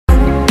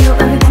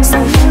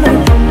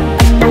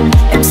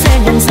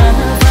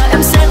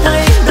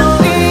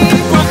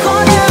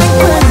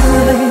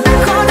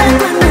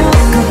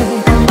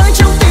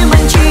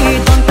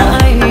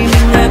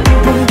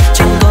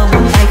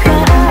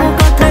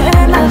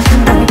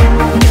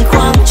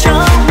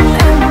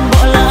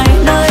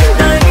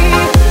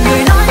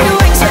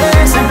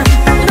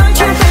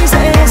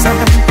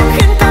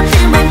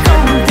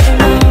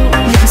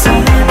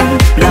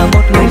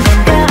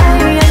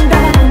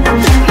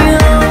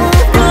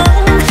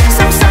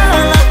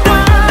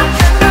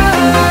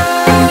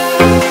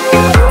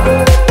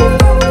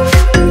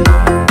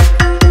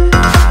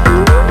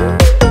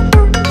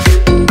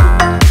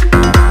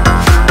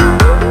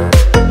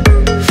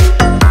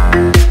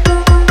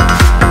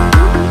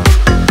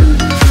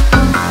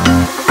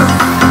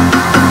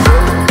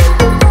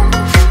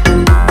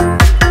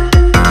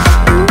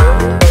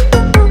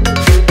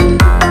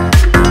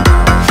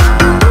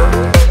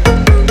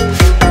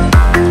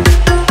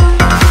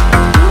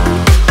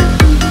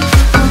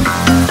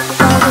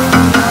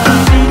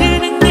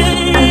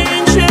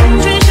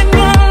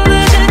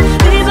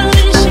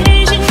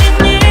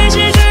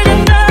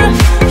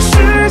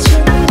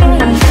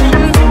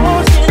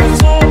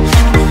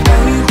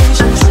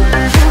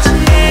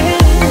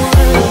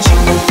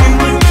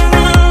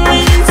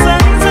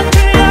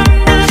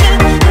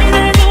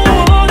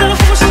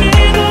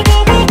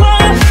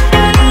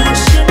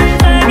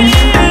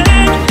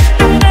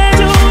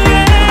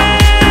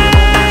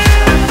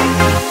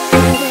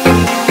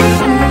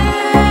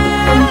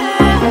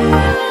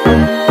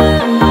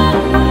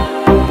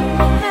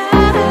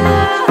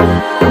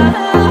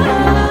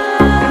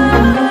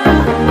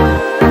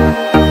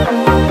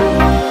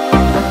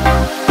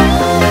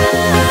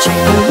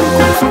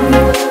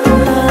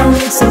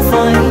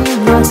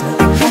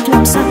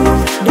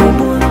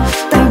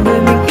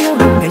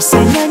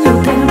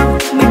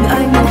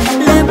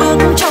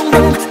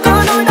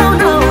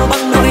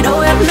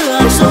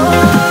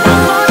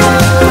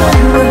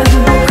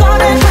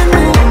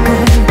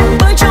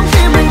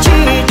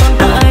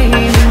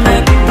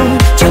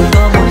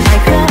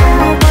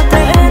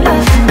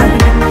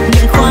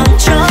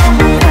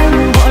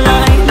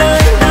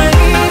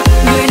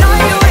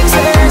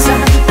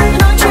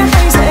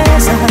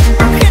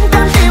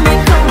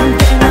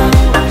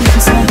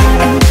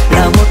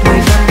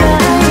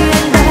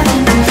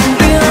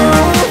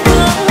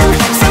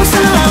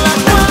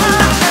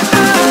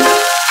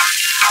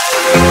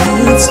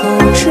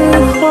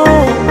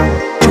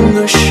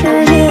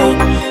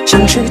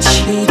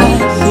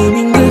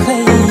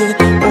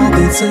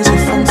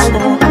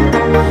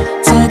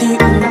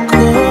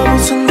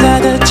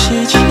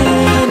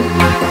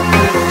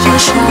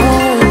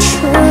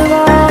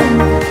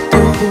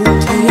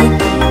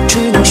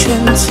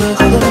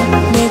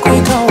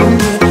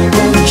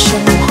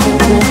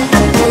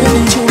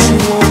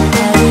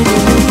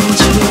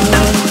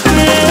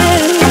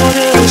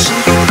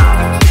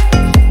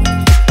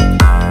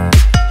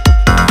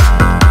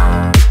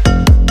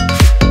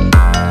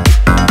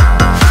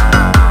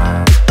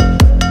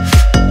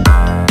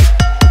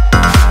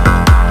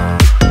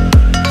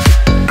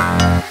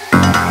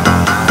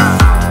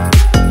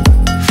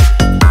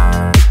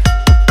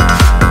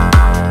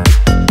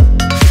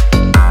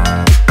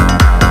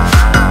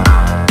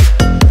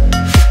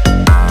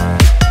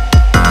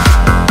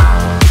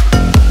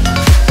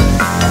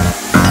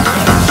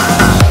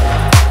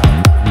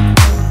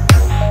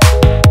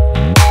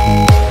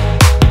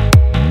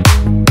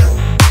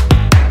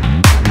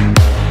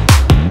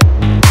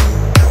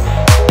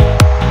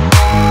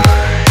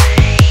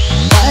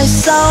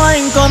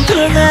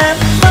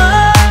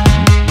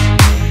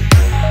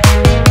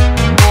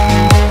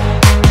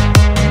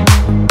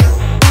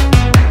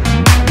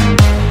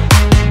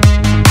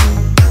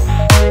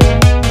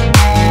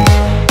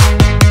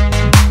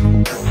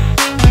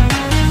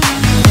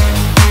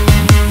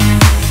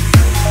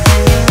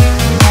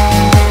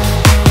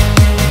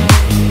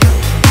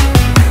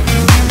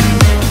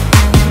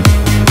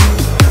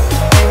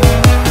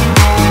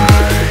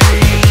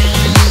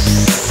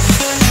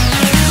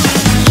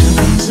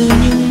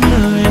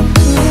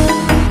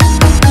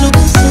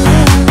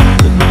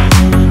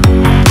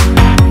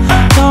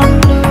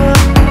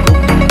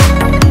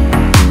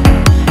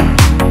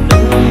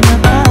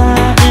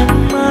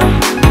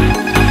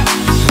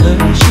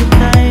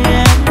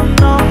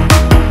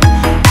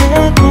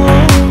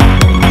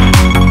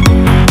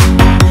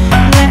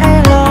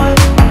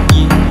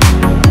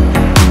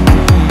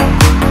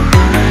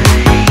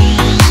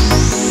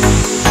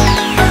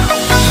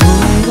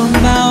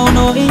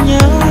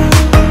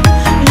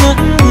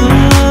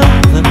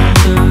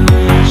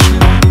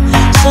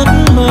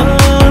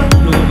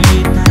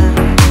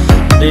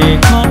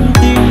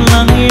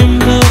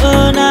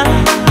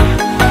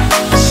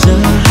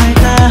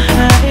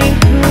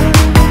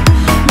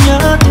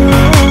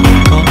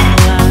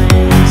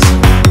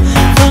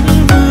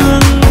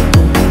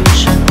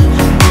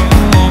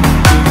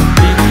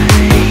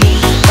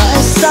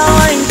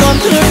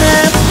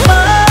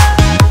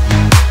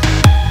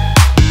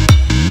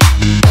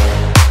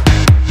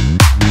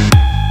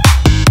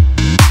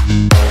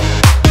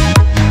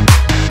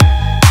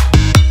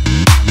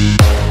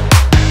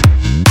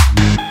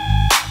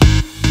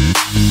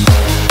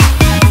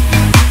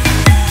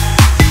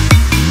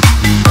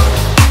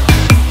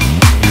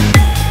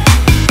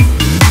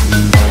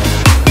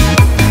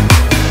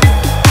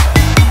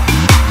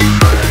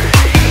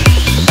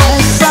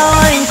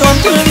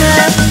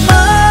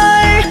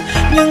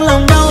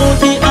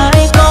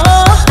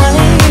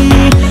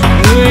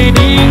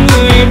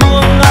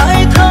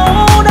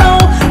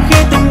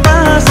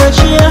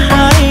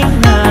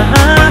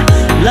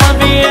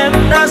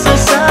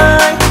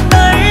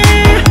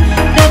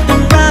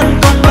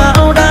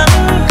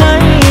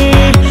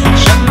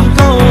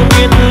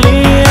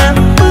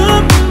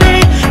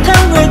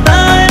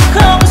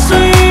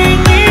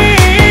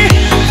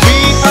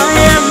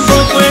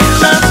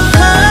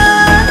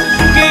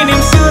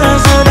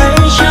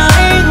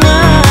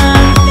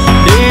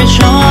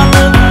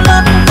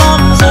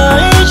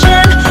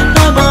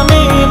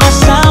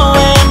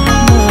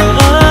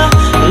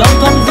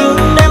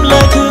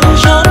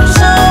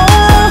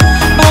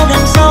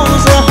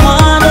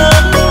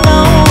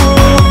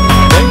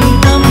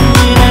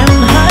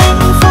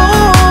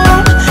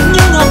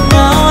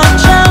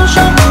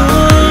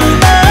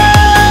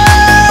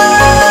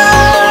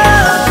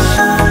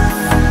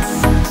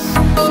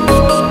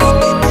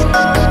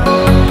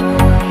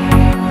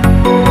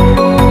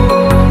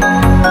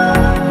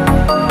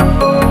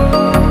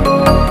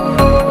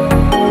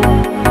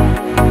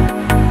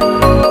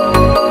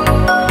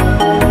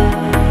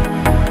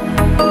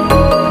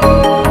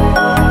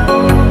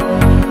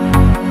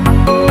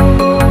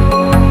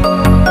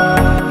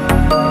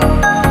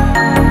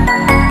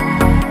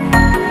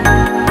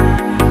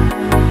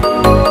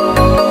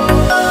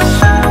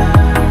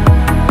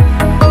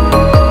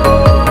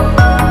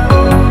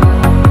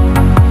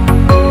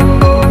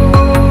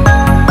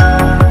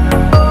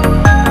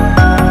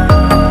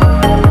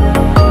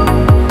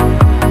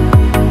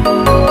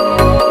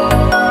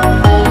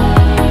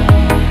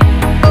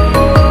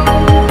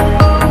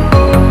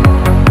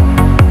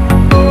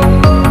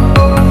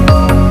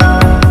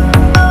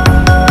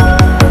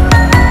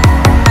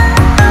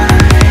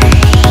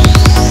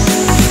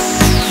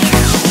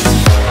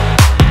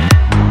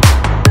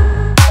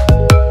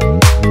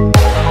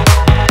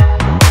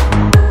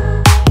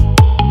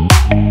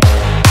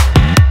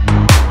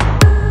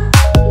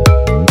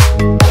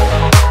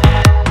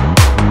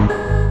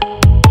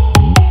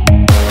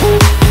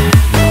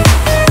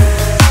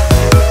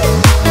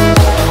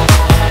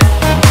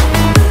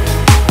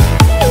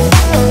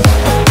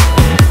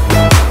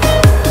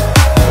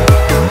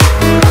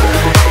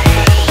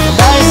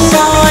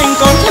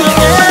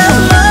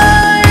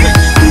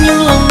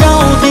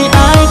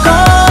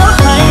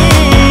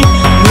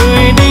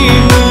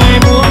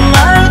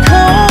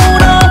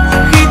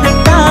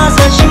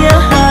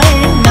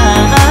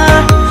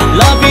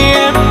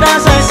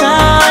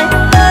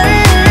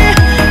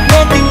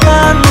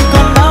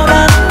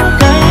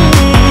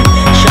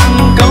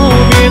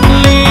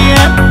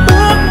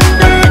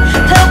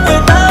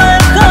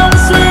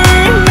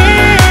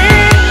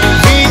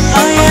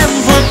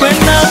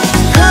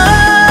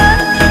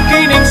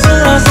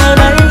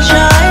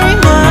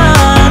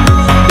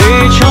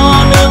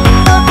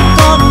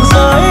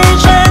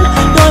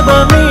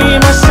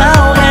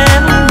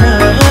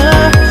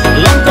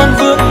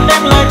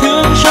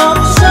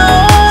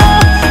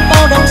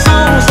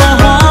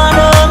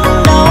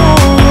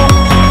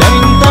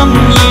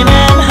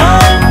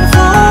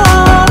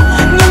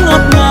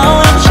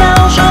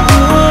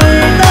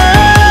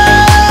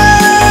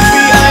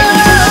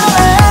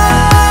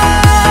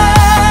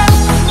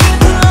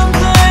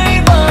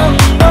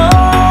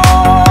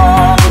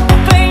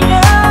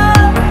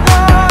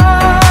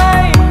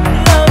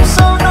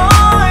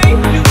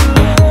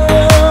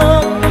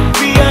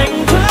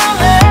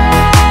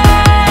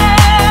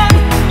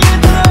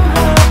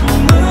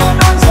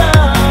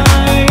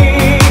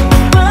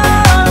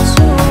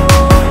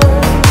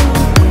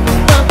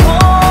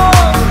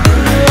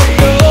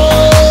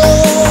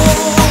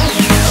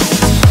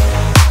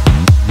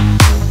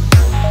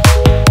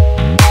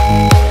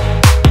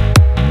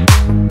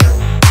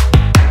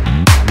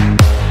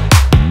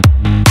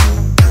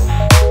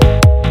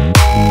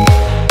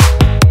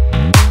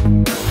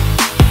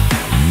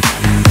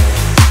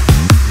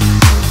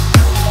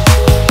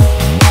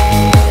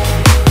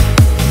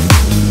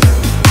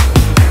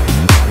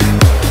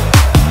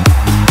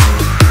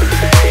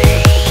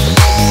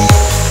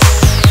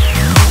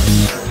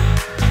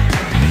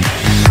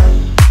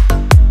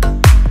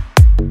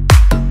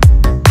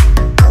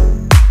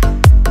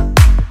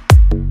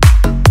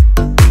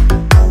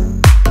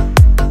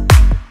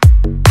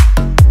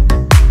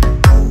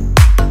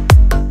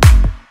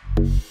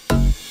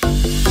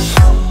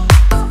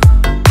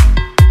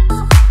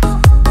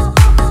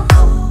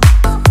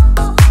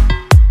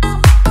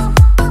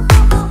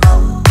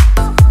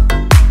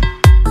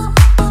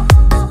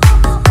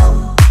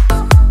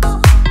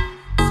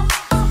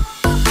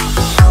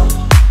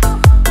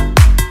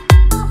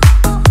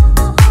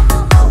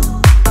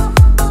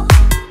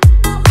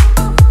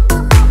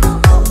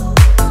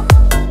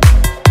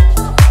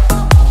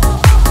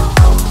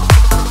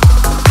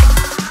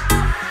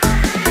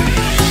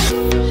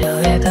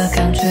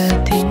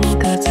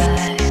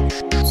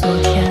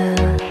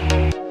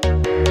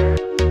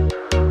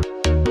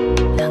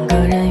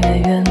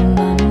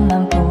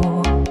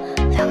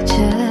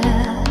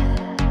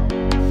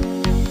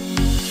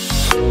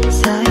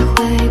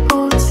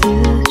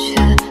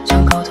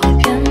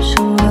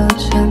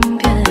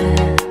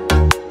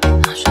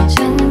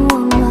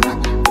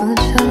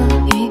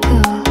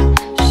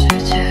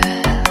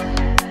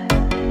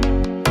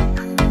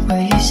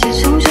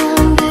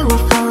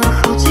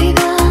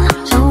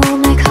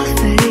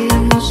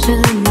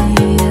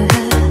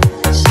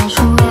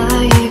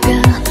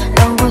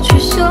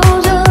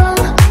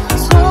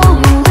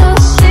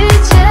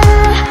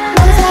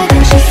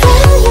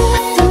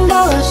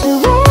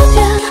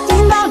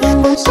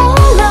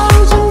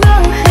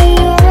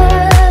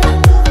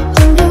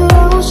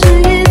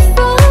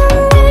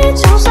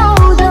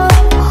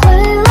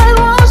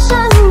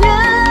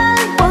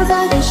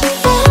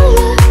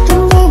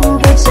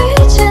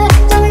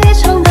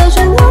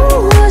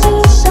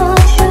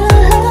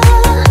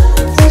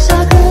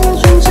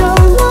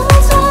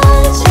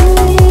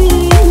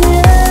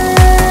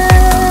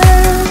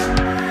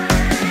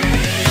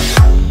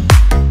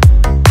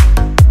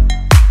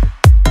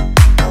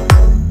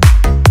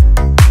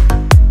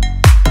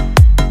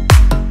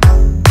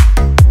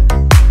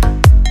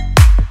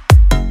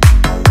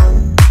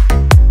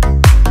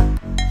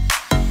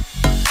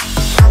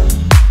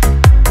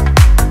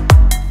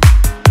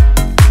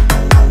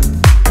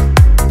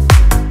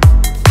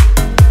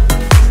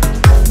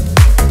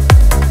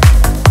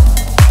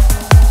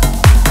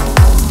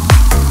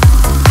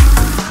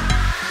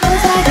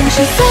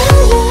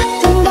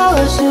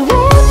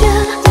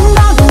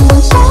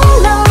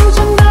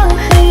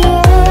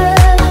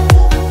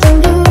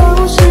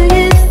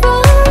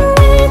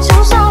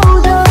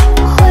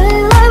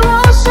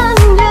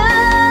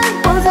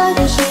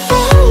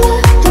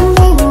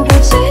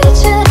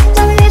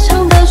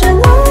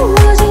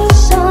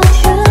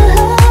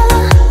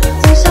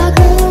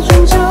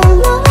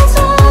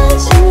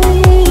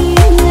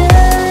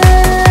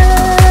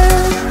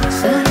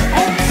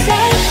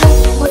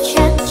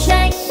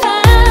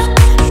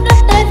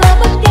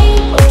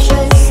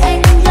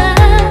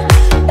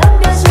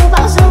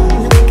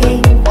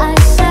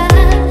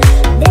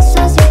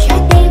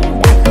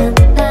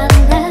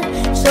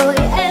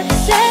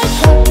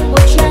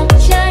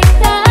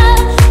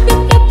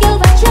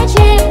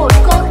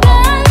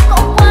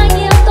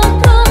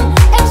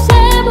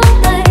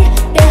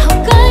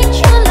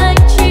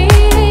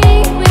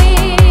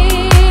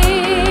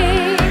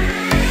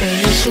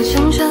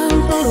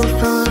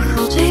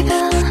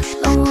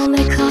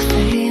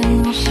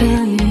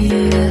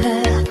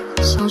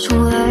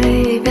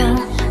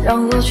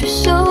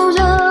守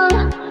着，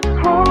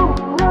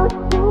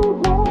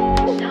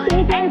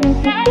离开的是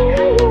别人，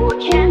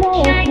全都是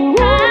我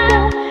的，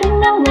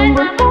让我们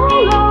包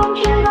容全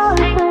都是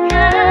残忍，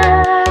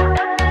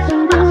剩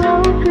不留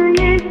自一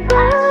份，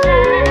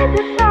一直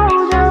守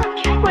着，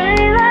回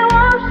来我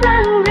身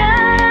边，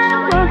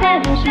我该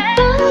不是分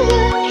裂，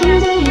全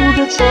都无个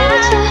季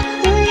节，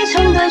等一场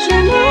大雪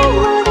落我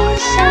的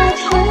夏天，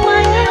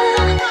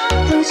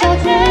等夏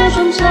天转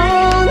成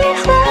你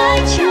在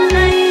千里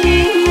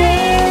面，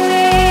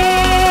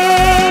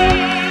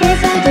我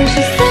在等13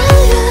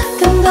月，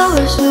等到25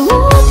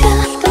天，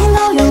等到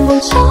阳光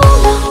照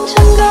亮整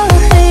个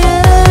黑夜，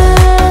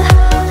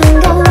等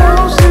到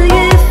61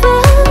分，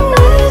你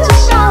一直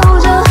笑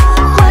着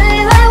回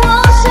来我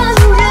身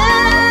边，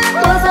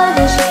我在等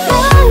13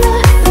月，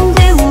等第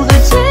5个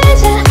季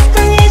节，等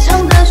一场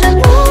大雪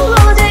能落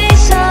地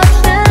夏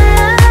天，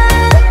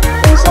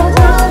等夏的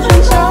转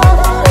角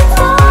你在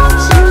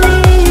千里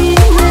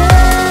面。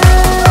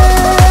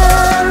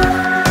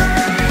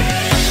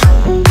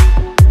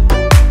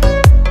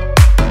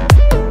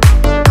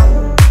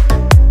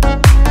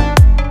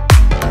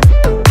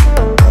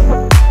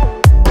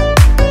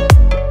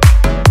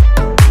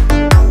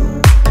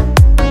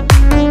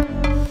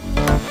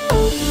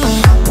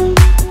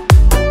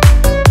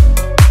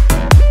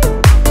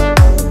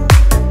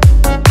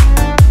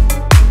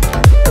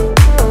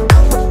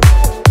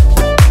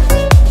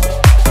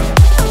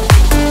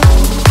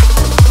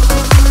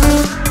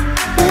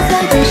我在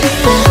等13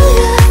月，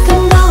等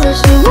到25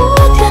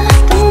天，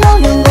等到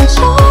阳光照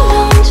亮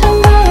整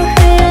个黑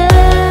夜，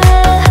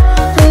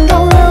等到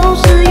61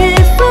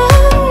分，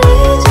你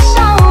一直笑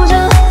着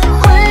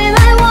回来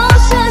我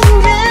身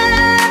边，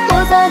我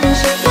在等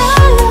13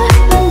月，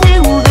等第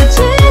5个季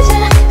节，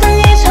等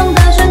一场大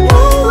雪能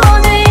落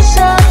地夏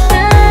天，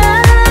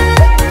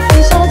等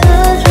夏的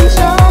转角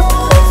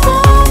你在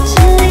千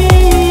里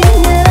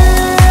面。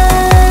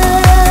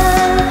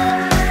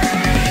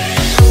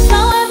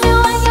Sao em yêu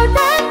anh yêu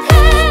đến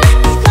thế?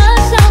 Mà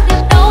sao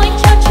tìm đâu anh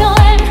cho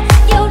em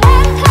yêu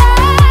đến thế?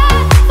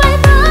 Phải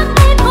mất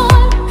đến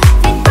thôi,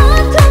 vì ta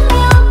thương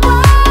yêu quá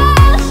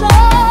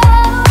rồi.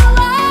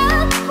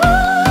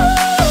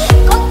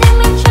 Con tim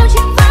mình treo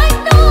trên vai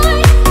tôi,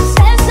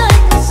 sẽ rơi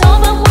cả gió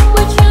vào một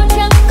buổi chiều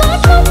chẳng có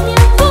chút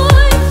niềm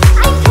vui.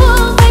 Anh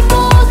thương về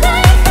cô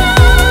gái khác,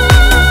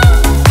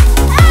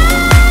 em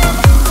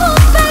thuộc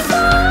về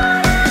tôi.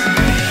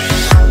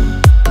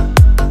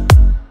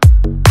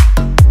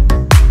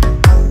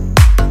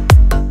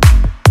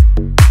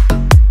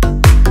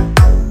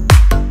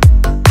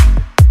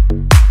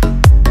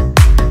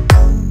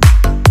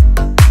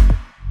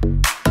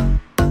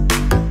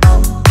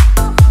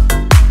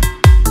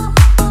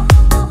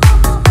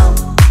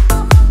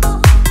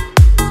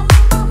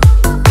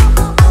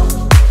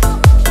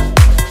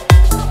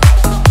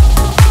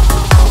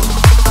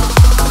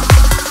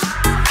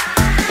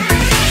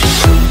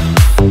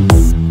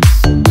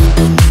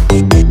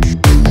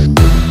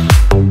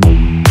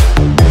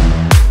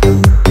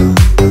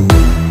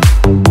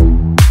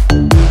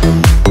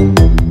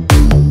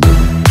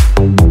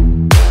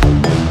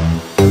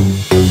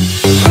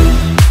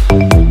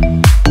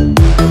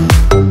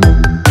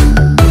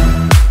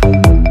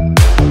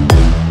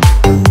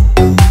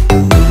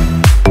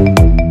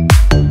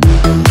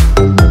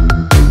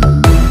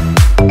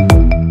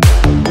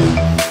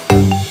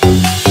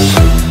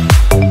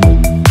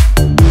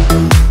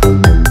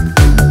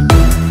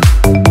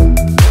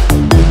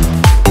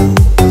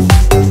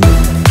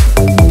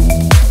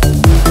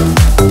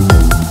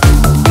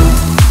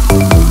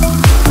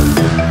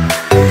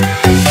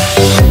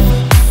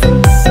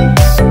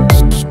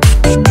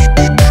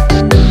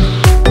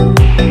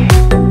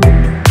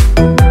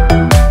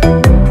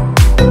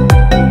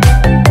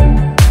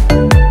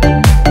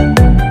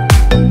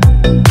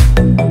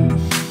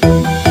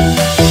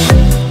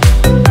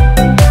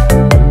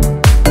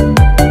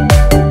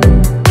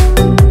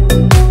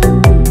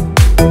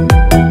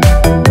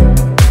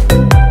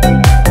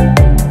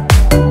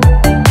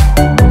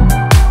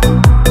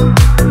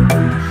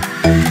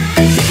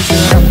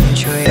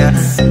 Trời đã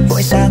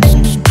vội sáng,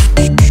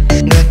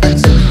 nơi tan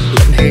dừng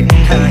lẫn hết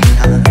hai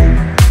hàng.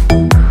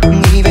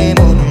 Nghĩ về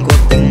một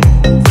cuộc tình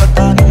vỡ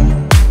tan,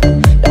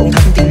 đau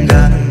thắt tim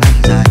gan ngày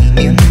dài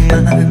miên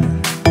man.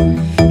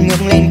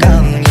 Ngước lên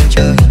cao nhìn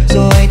trời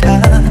rồi tha,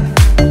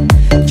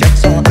 trách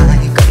do ai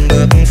cận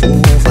bước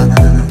phù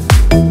phàng.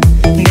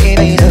 Để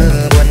bây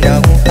giờ buồn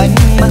đau ánh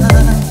mắt,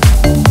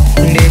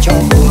 để cho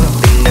cuộc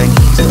tình này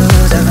dở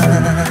dang.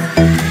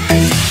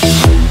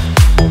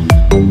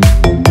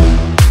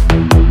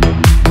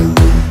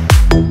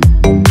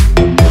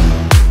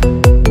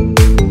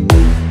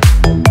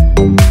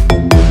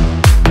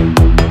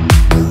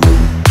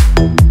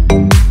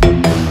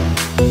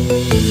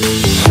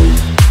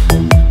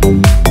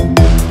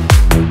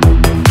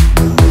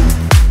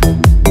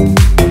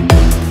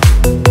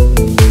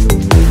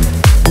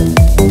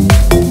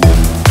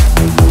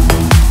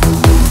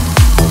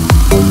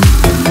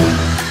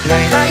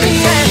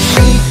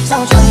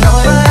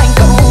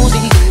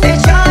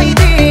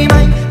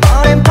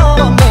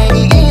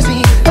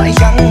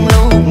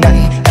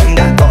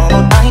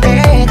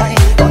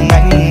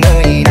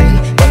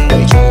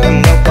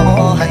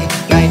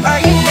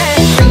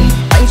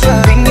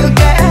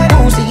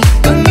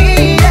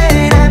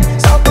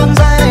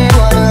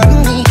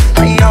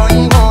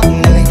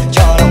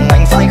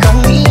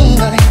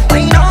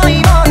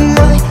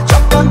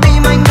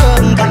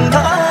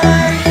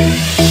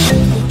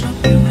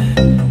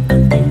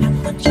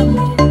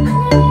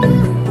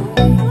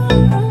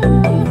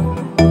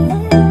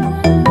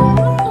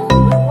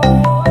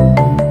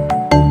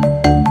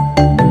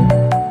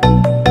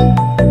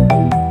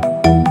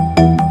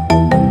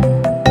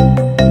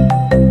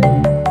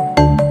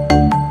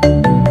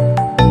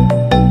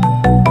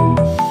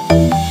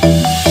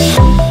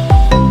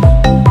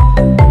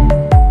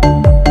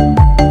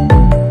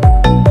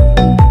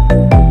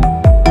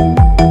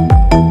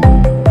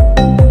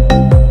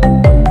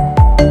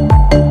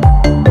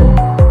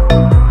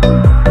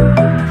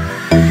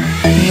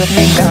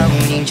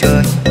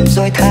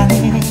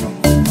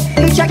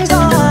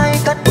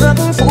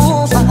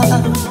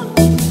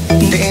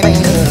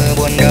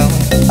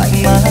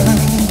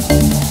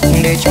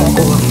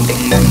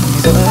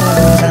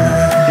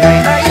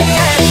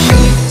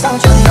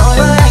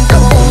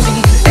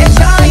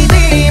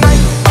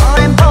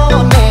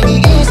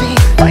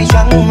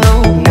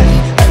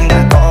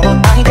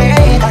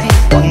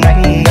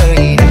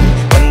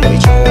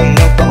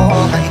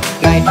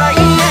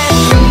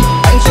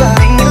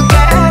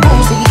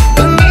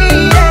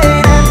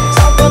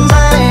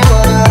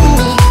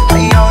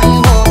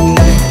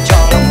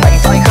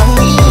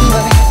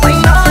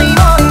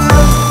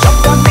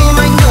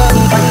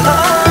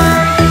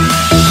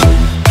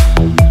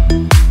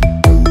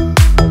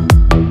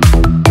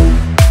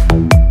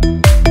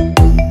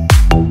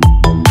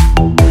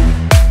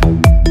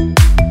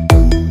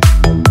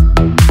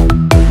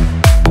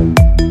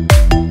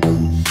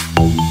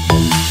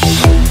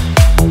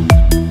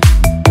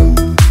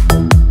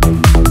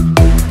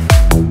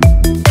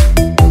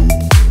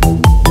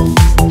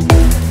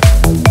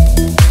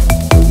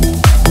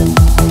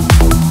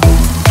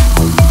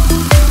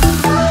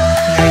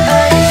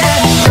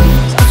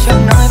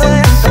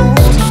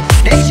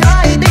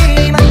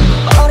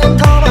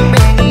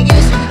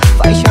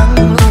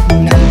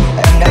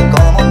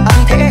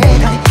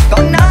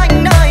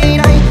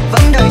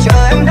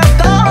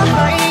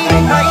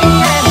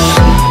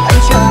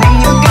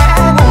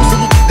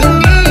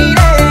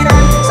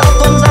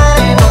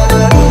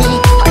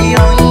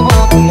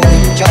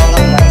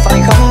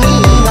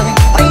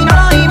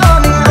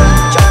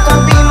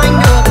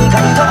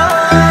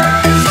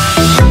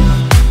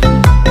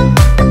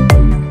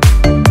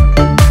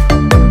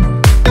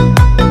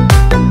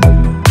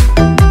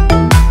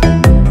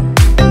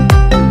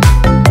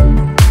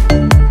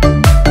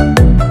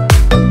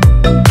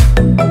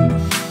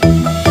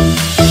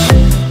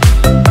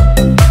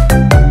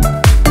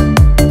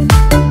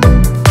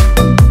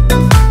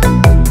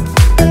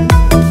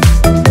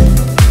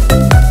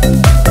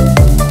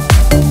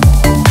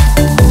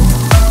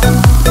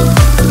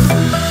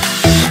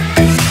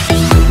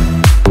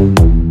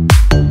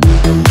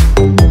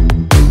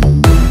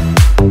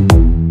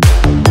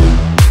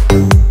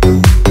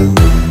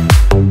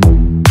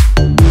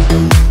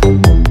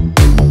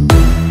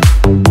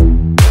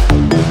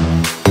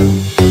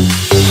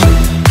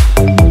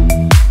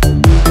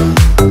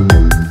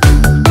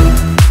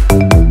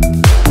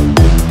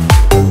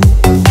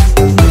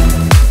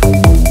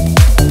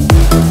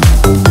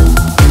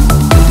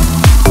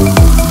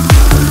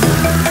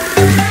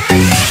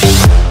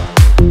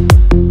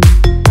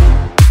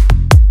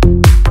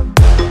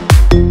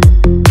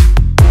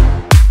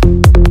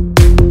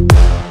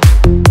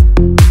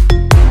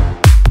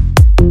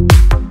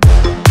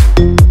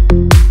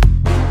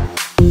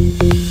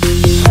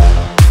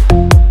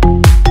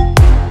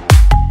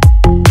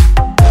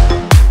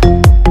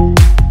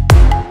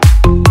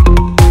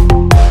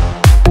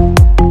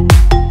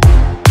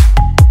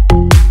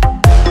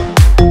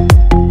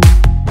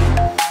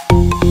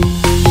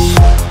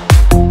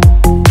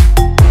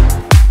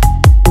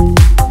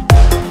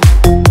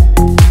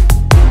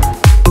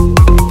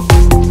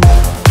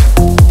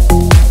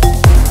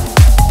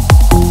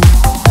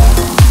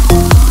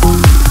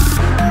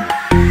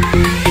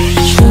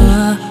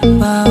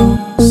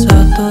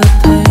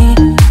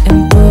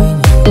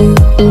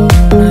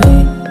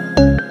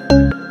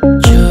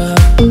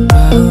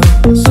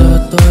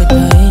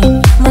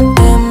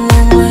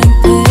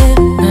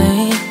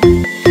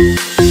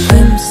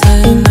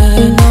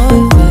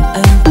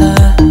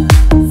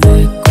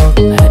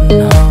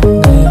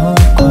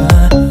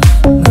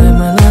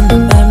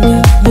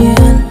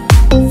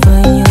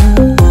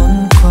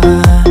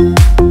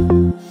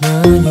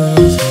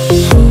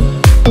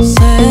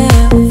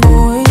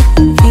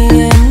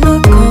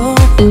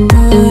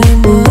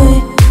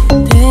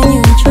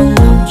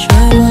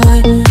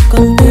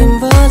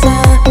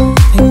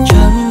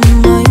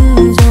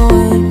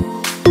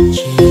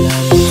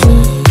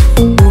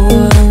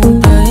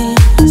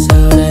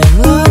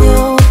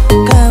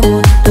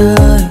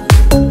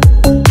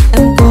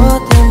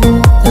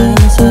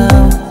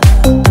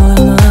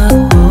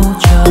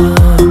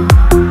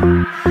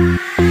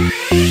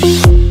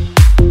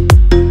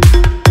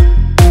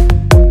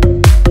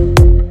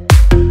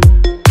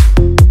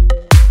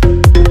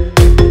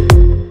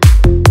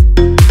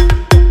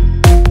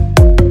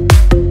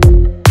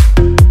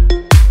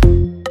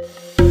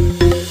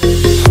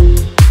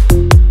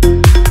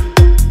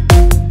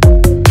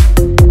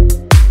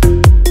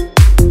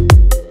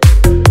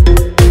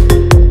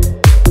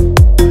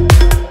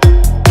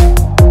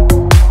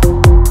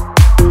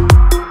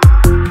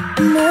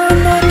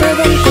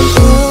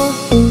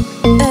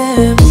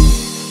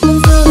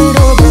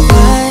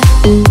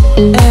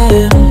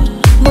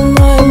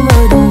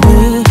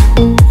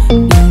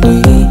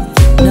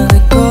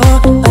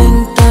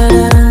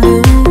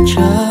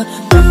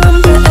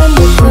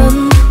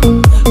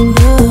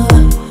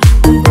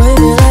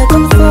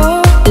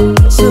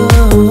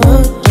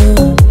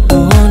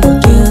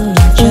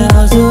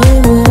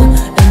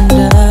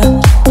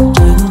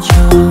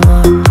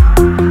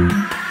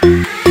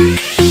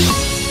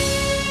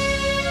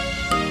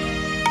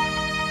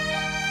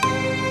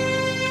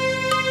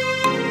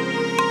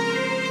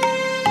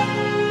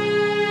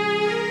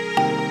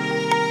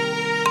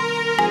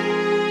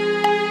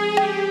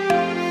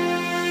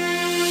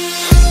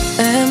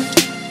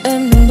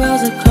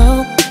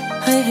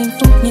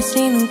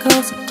 tin rằng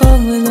không sẽ có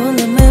người luôn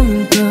làm em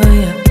mỉm cười.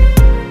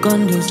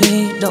 Còn điều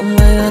gì động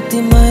lại ở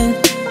tim anh?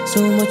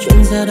 Dù mọi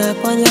chuyện ra đã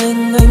quá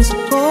nhanh, anh sẽ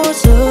cố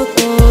giữ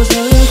cô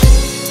dấu.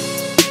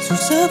 Dù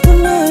sẽ có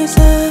nơi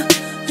xa,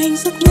 anh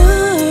rất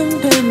nhớ em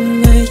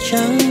đêm ngày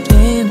chẳng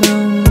thể nào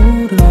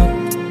ngủ được.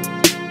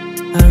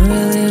 I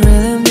really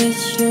really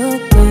miss you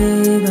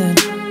baby.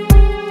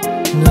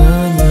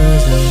 Ngỡ như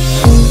rằng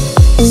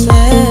anh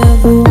sẽ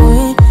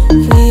vui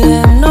khi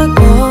em nói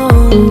có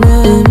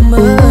người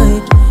mới.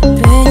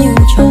 Thế nhưng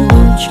trong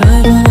vòng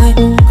trái vai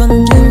con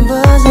tim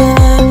vỡ ra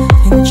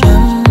thành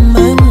trăm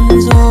mảnh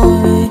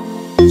rồi.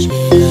 Chỉ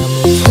là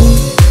một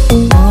phút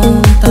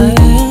ngón tay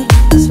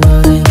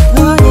giờ lại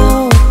ngỡ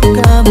nhau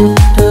cả một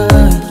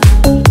đời.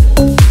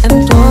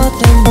 Em có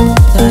thêm một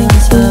cánh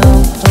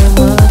sao tôi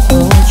mất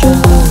bầu trời.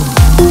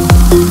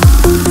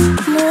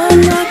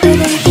 Muốn nói tôi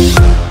bằng tình.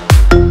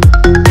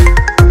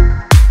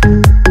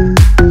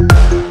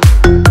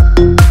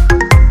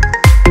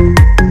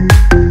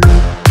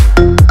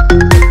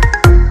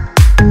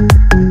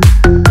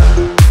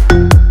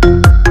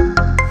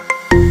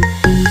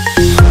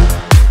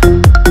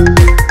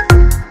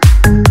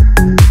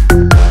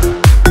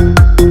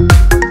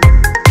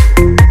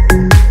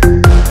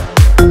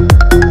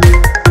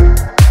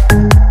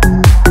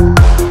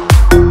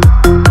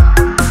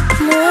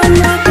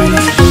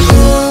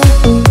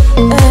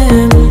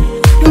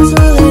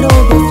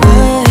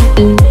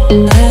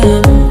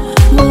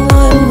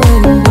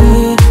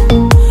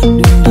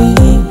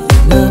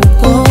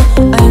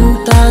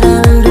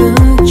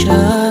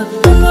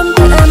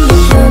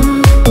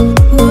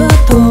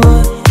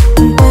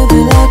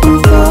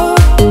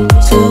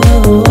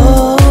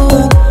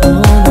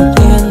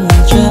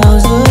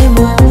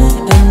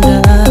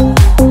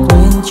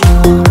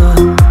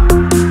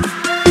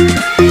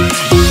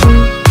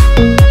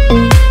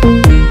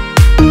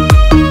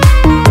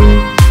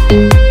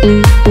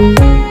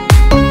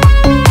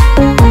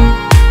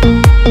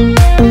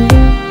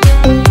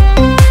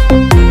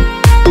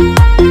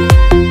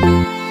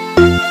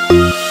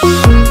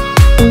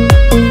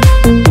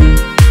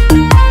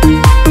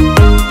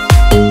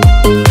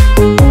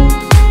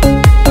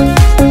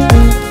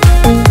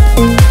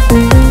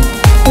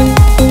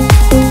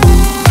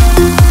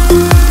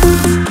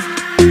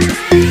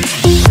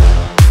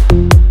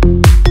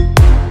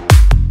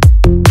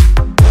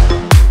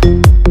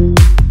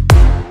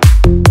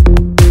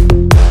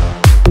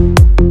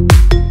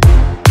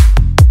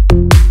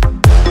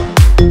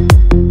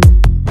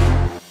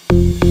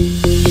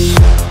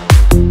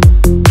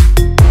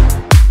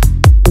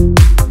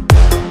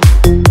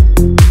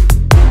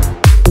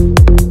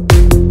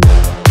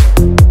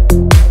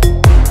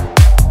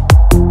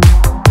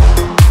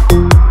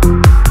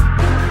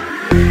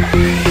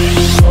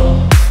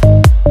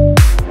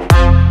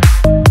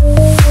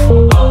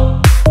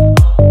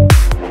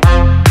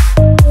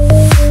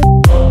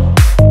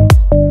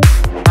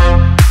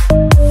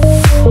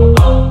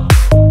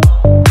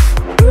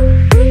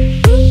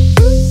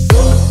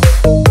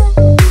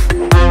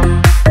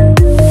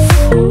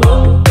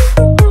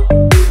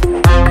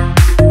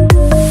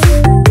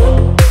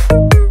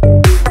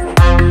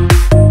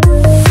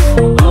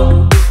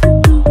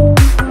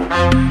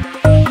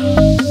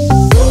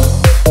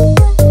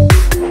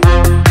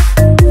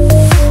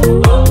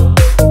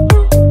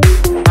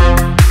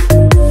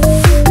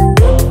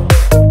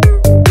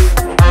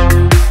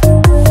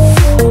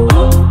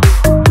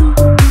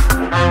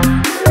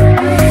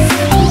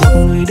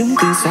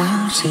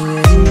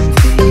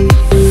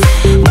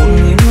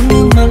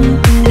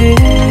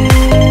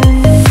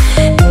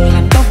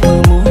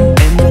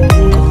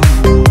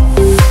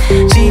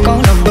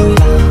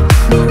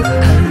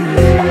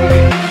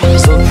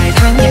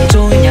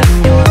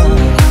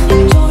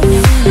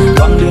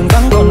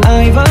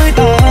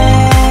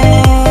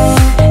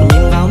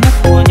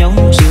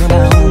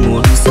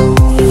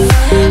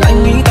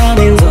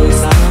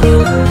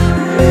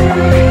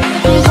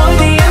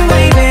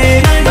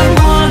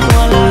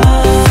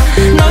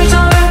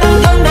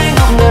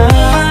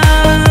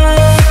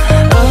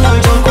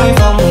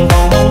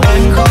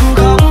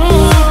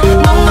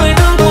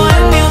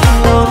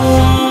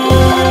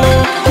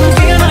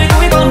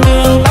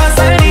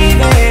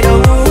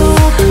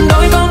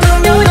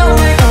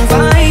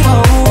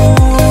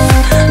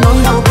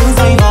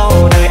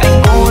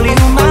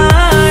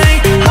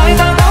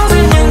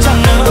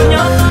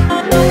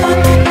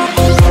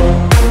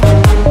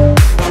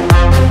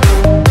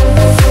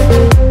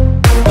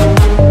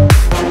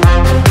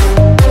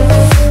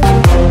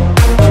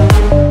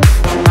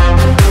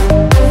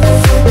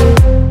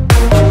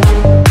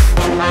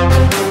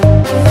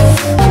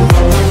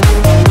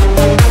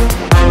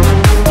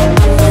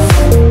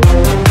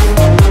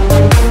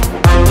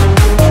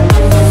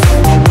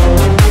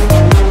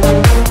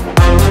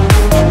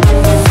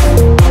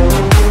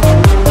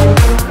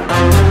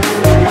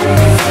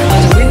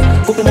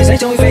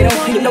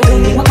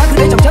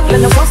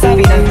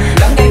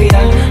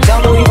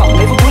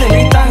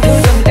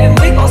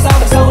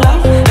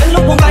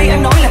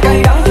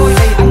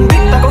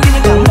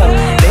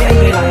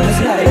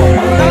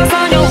 Ta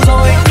xa nhau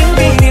rồi, những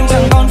kỷ niệm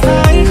chẳng còn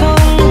phải không?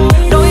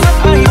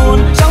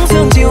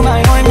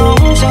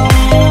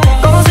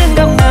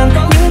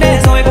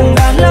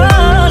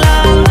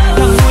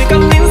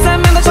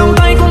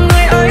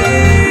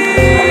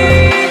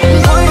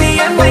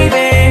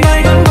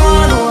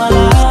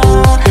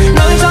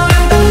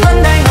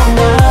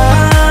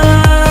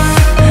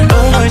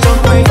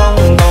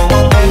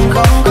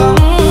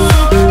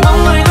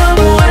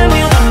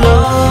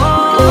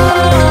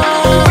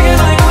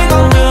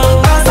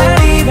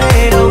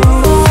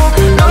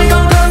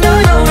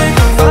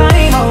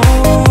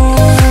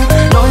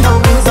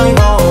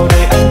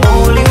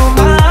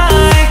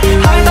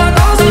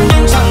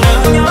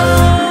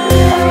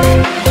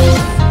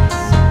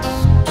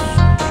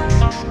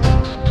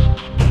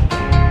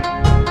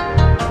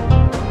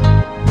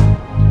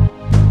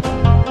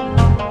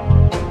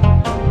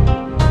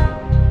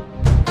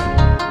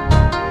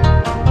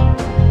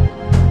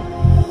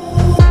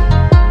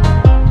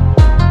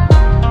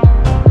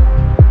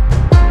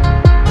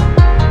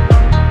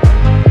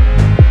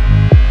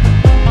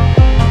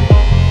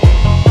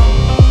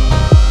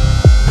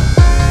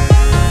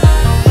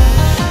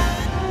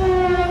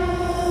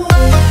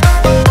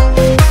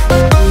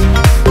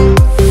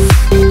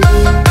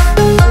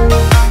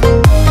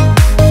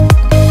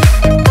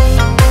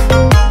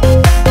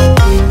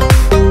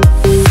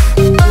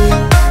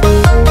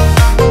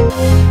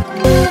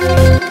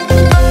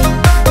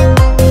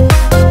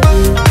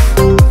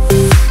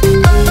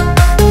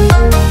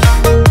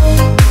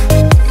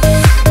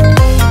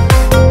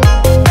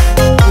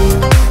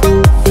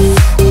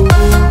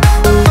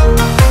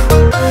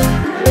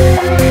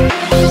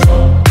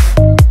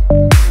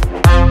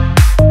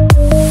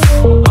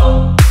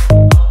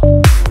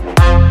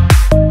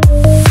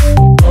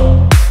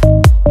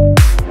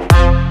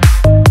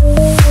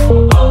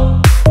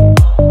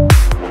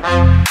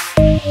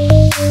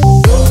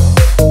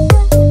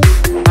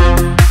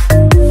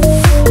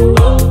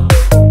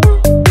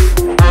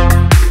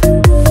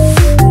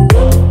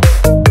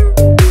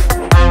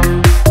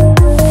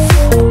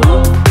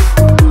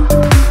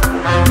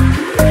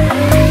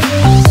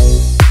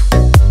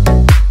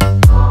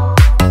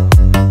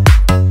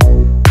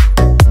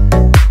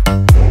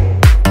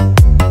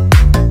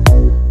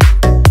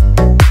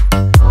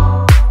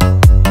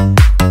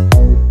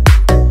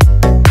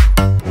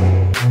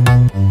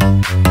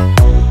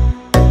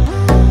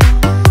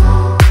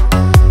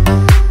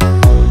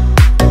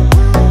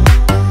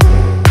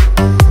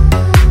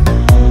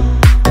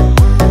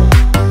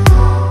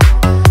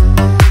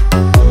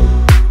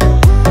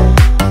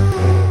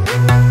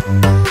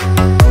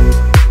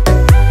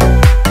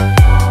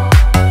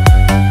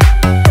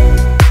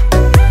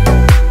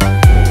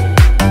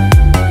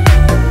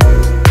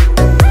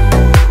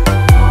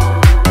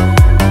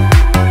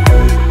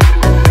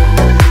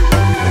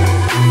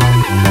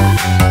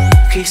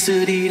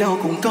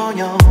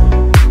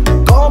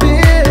 có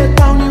biết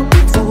bao nhiêu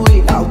cuộc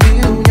vui nào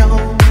thiếu nhau,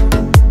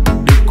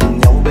 được cùng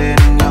nhau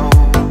bên nhau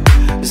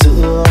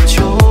giữa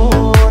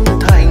chốn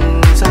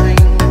thành danh.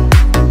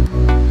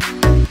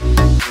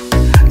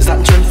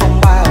 Dặn chân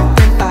phong bao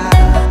tên ta,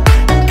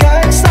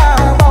 cách xa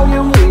bao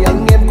nhiêu người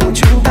anh em của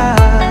chúng ta.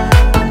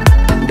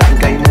 Đắng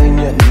cay nơi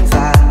nhận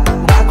ra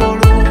đã có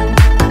lúc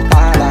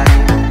ta lại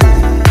tự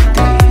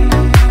ti.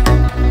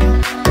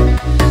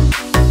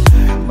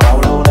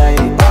 Bao lâu nay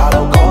ta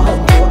đâu có hận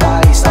của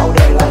ai, sao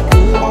đời lại cứ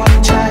oan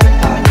trái.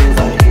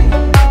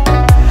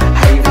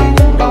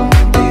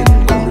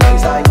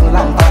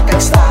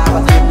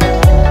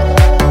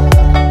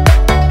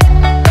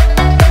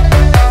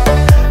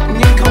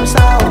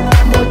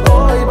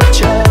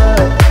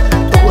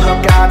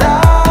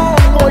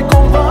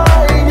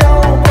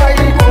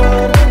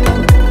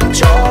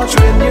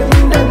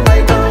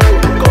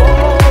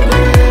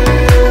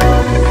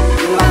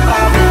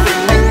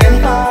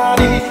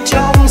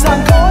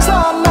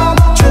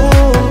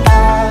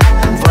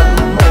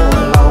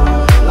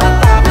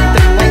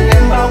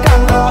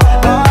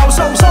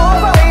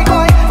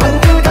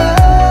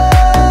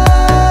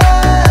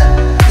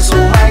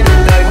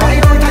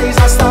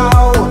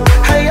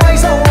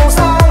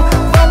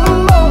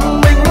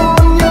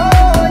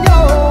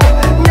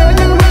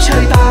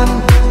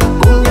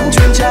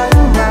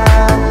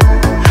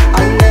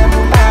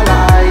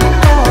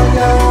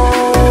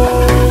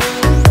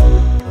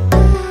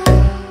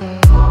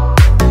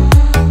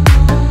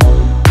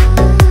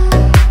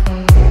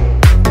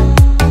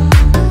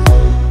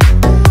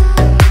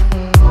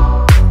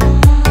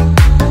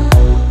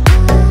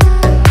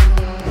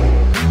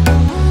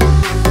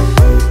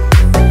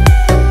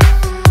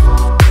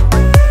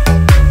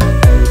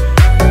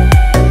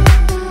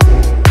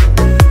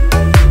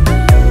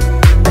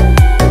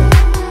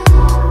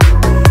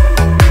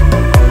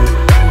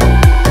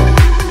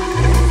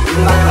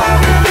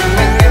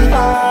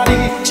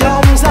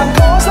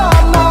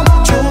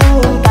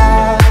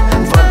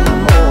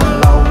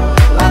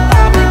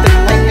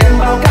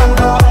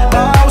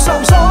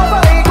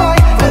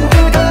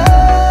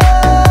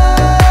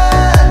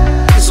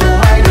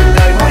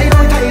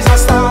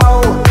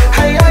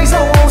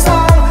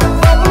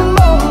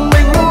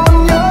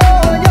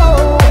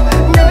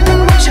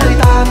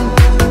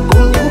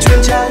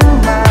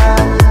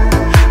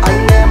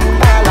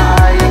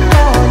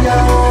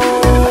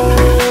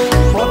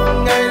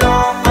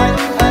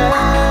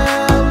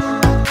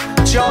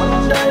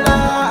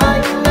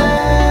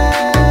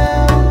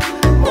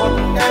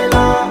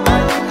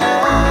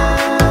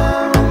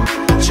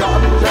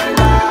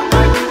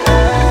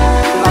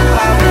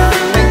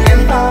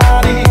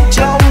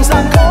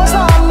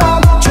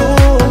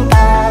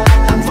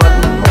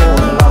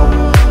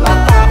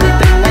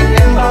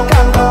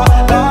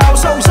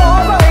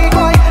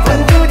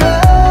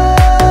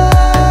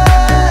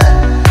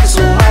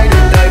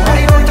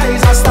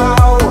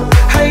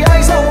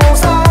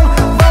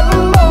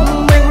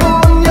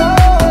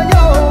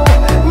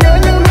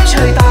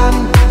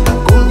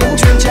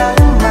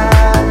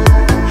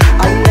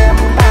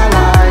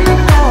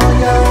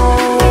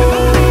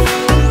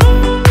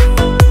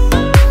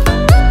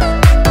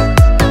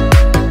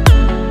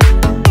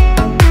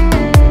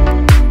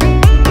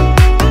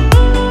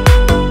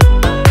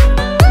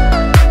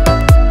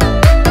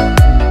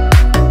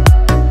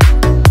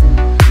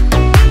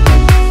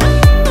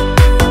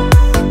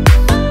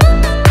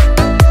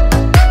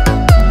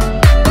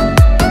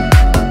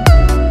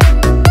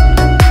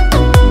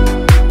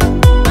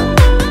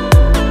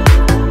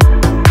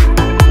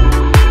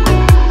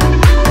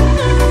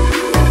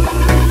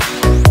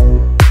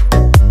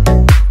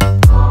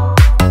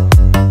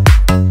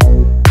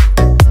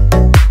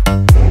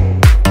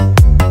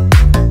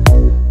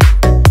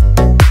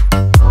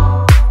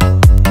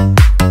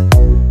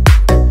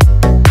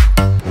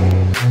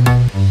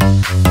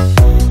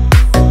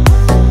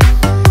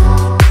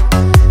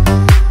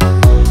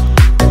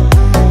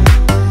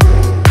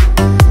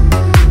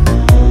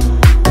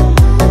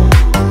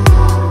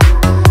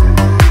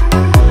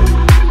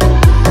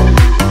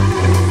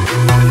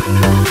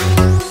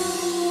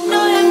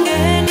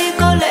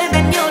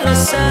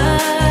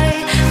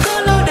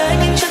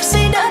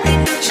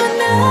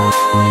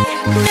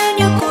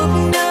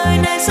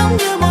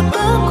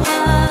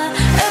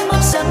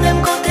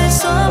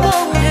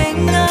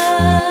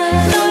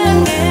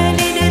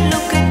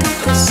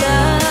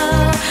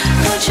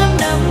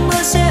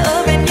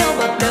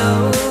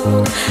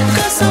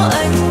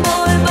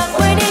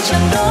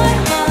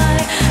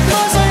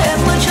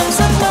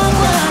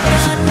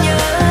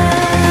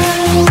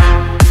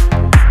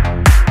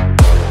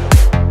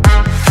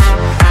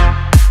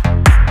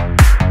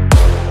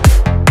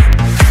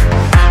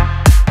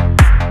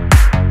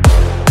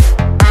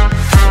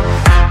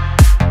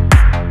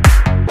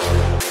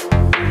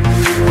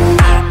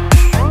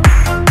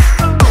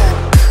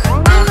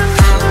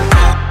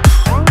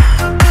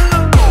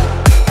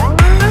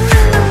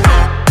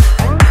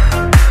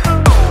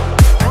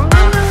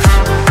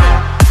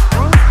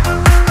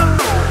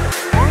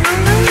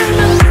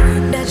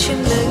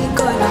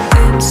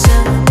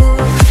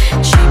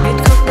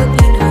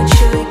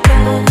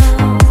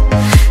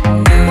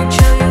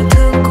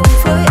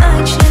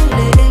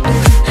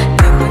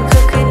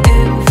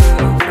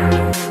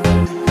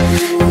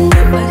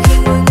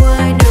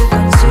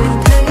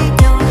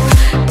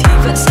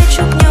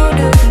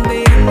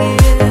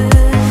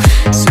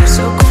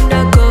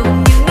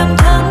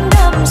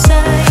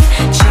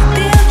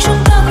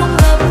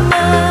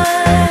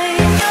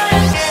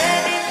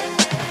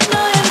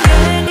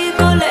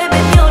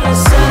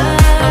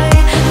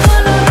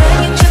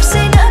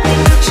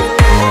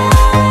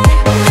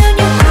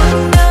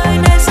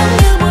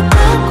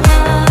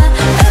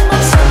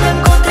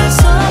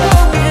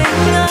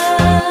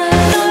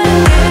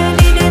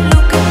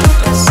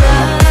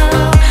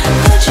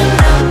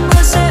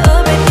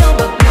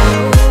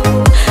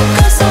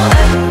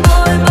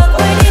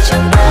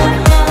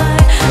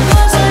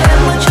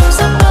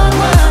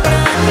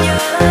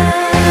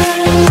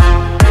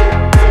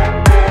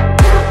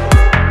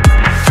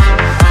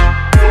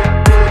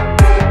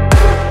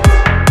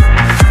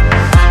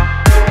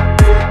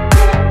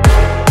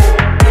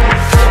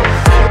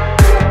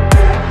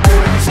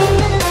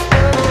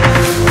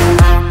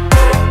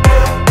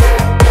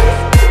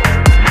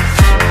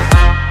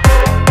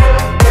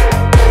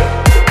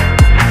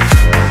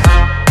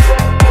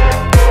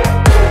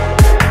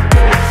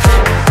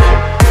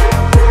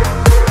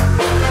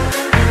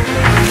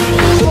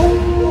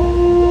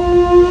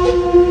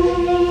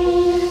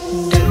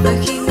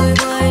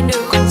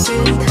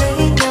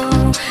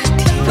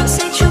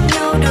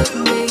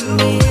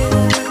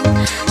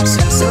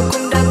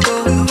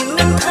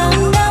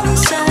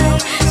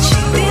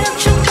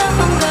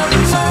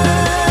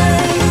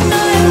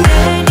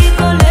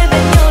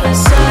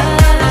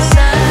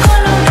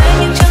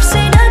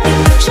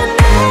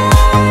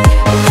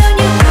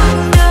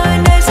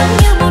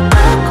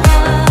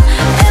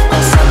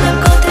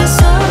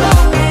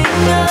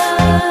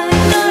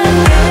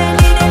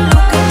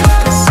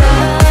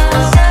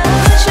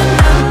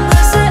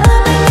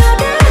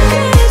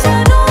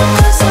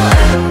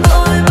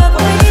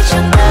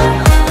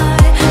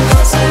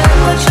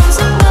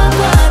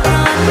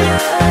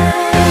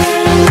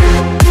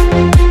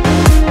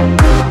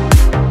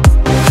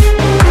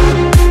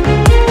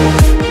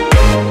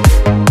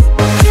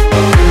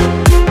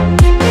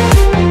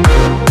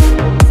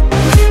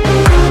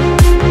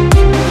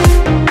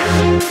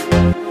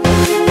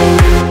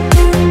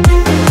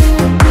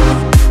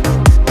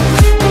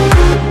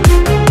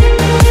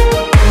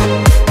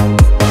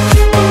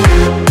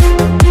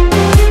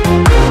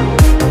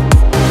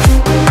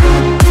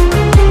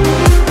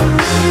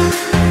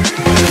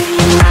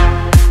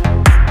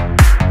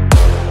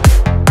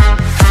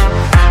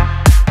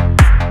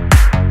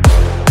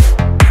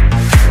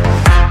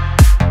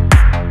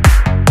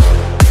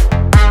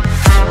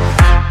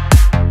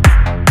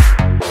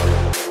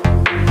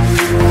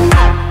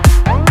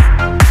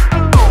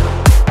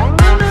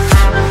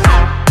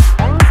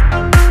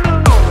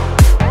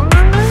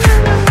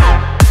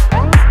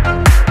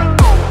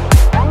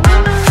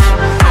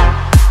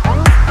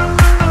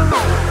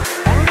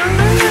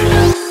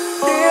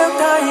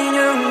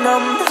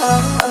 năm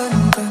tháng ân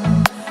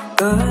cần,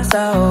 cớ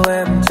sao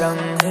em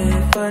chẳng hề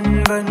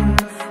phân vân.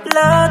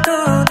 Lá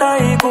thư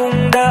tay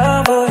cũng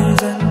đã vơi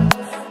dần,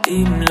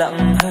 im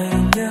lặng hay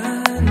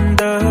nhẫn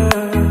tâm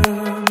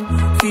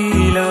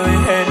khi lời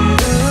hẹn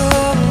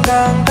ước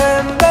càng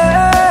thêm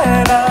bé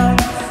bàng.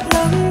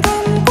 Lặng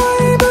thầm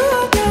quay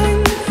bước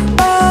nhanh,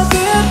 ba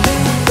kiếp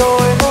tình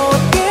rồi một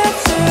kiếp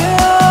duyên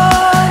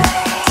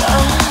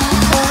chẳng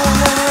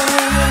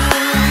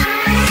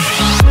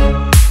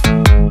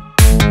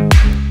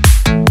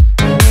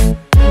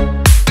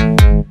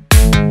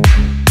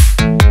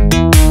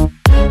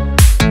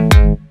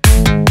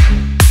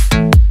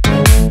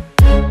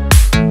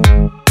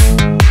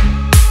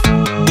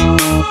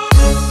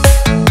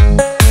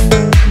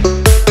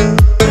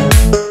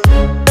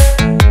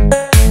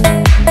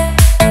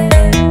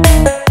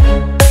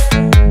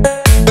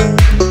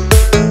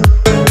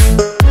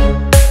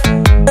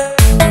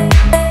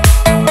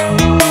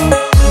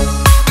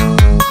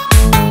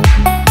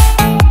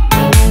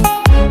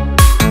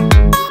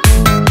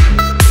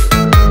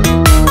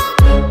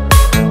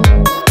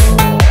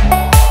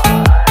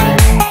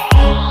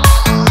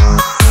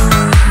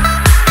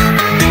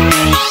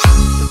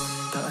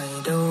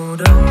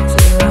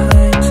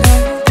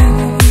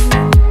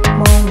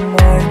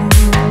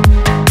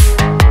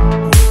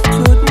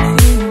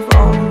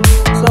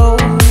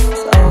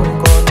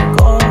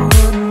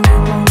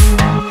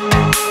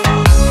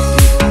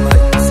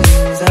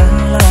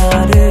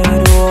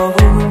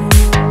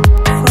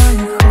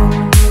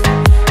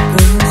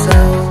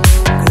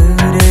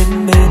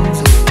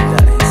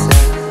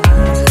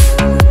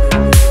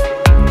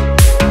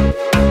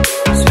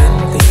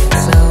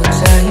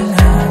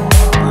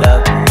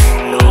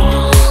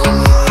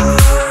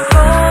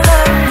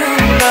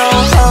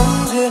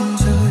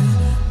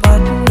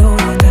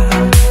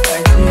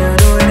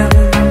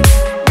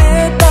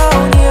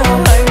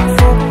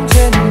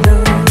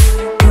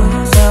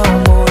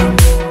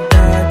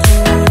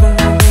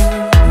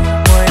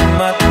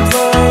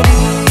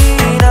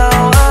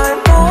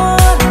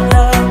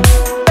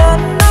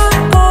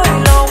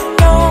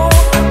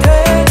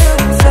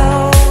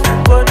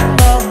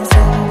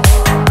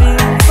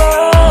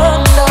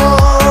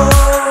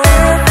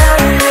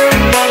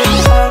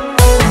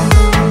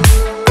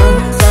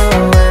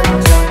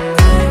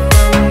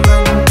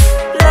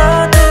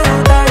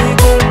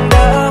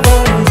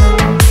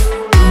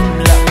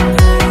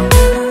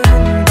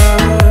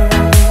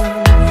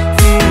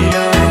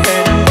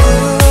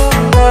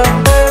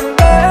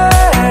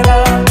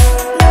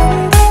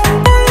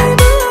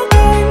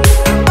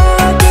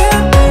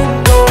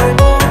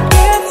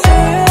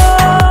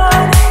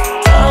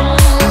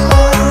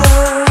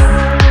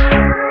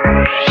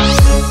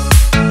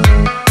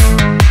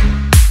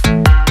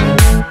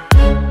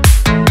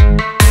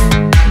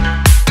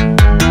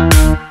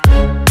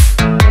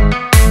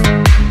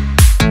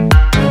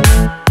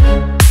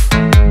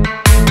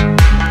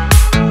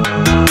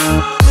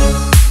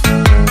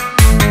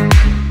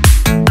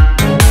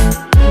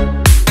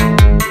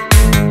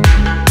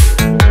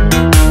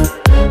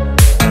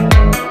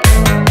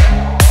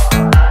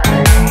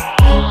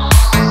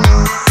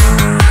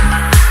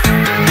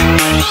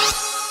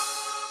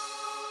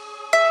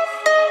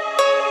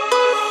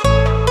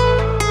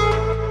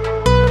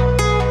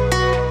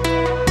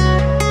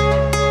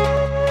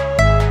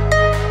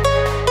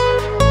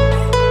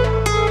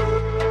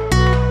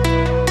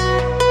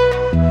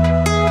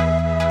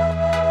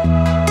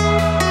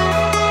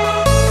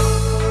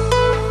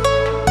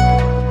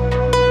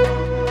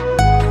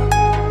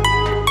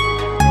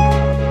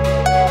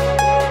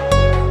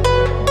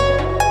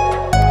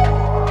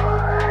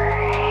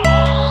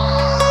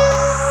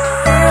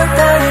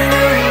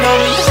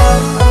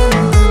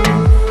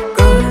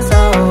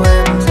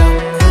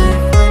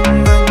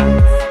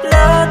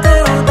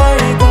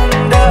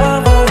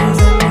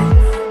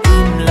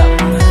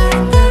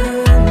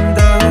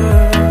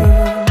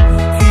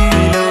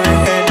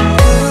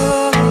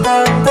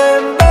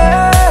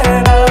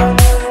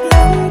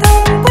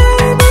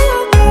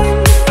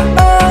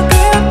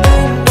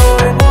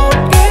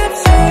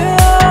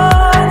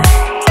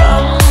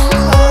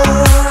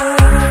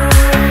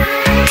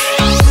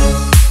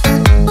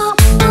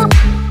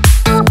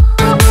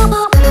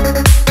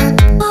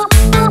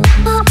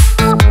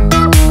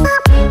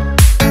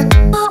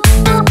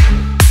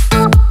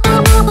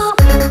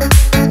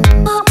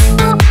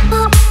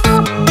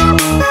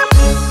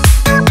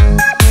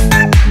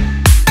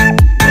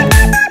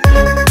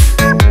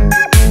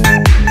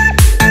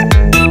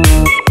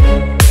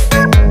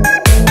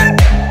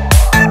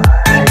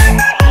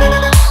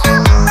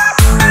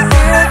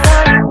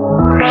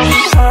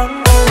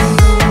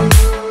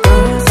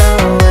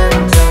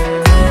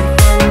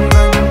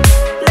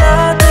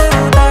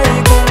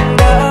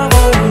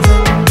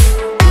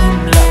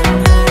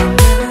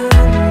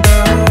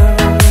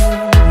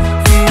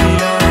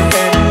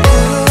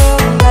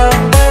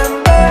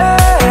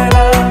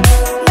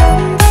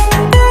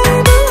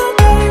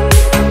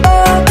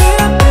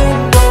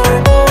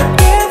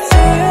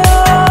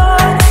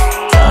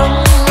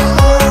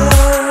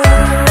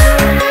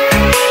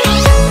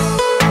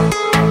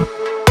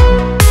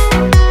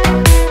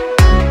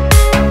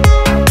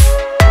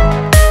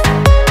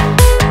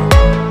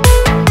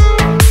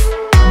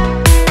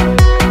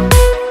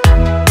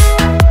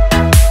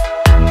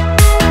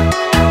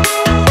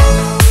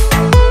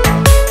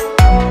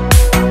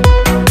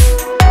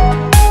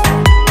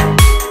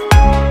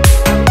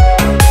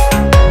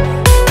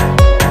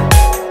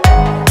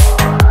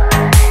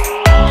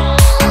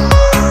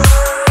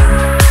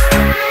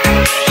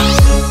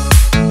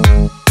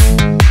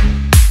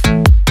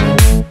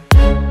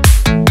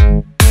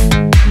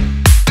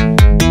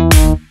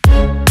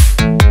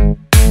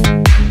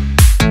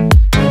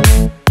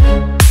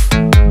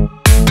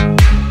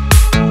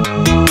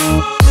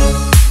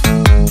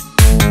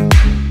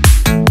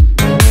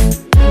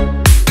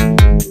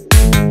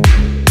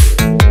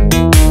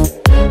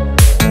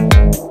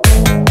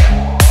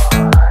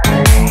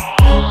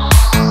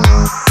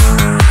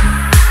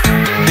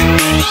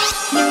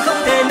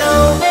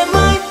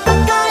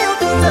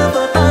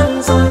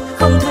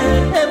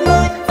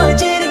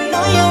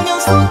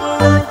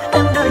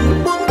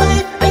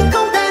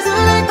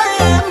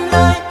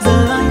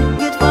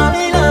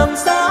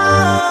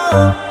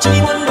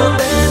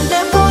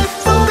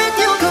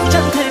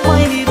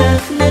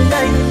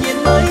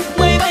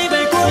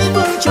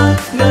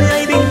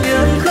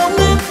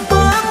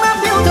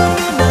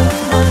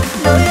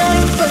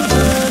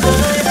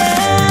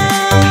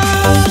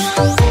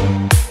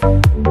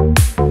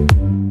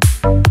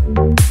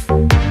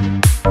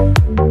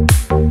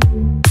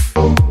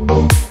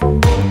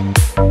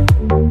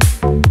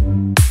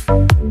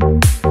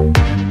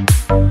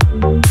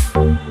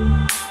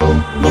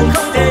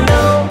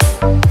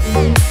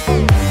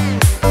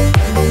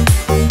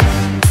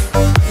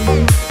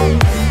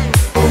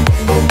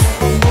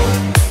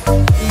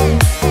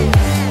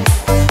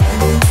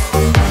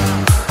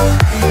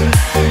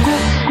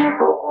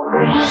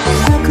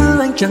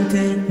chẳng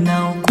thể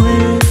nào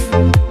quên,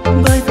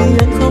 bởi vì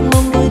anh không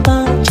mong đôi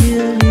ta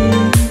chia ly.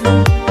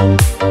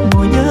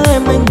 Ngồi nhớ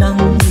em anh nằm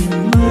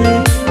nhìn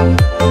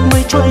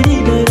mây trôi đi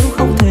đời đâu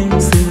không thể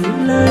giữ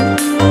lấy.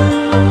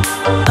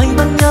 Anh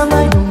vẫn nhớ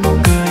mãi nụ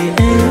cười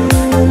em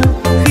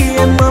khi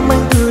em ôm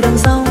anh từ đằng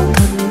sau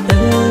thật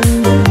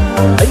êm.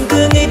 Anh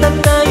cứ nghĩ tất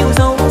cả yêu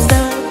dấu sẽ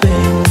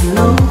bền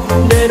lâu,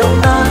 để đôi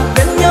ta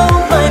bên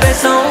nhau mãi về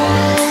sau.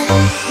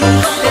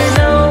 Nhưng không thể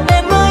nào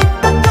em ơi,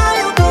 tất cả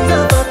yêu thương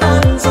giờ vỡ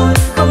tan rồi.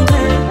 Không thể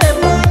em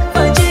ơi,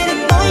 phải chỉ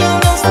định nói yêu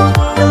nhau suốt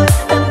đời.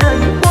 Em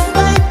đành buông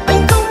tay,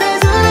 anh không thể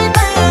giữ lấy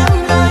tay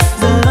em lại.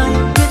 Giờ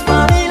anh biết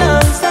qua đây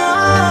làm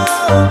sao,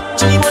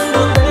 chỉ muốn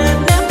được bên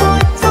em thôi.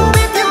 Dẫu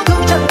biết yêu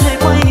thương chẳng thể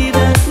quay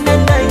về, nên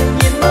đành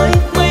nhìn mây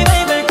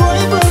bay về cuối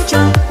phương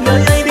trời.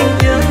 Nơi ấy bình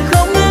yên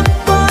không em,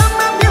 có ấm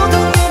áp yêu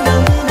thương như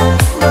nồng nàn.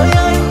 Nơi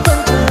anh vẫn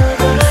chờ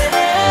đợi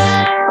em.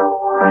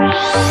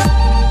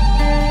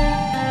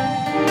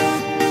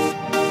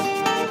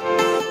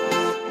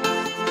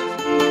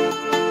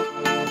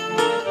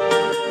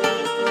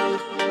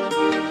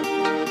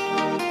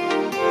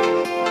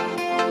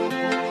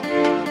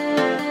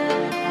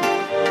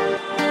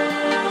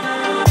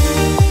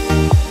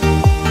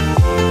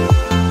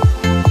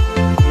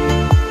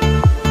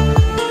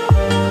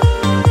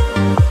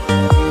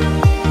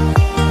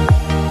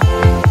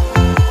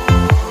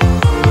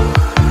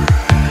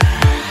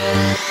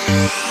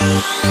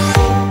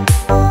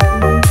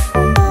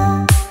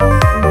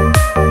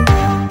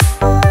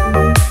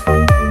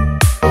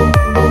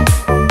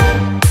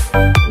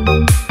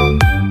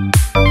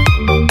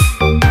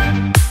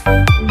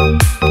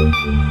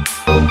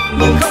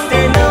 Nhưng không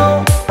thể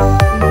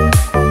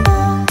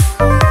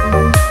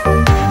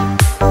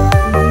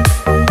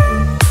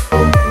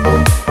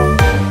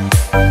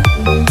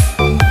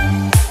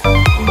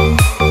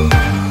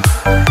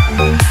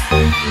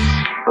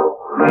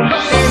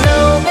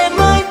nào em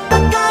ơi, tất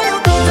cả yêu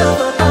thương giờ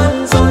vỡ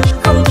tan rồi.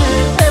 Không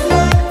thể em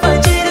ơi, phải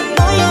chỉ định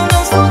nói yêu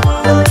nhau suốt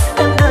đời.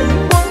 Em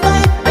đành buông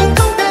tay, anh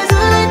không thể giữ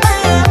lấy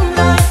tay em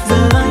lại. Giờ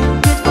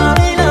anh biết qua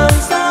đây làm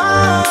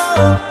sao,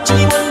 chỉ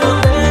muốn được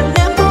bên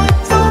em thôi.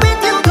 Dẫu biết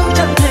yêu thương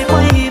chẳng thể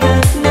quay về,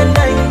 nên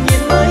đành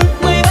nhìn mây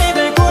bay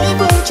về cuối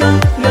phương trời.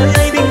 Nơi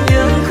ấy bình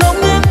yên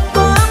không em,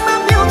 có ấm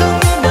áp yêu thương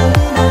như nồng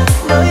nàn.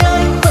 Nơi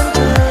anh vẫn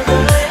chờ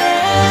đợi em.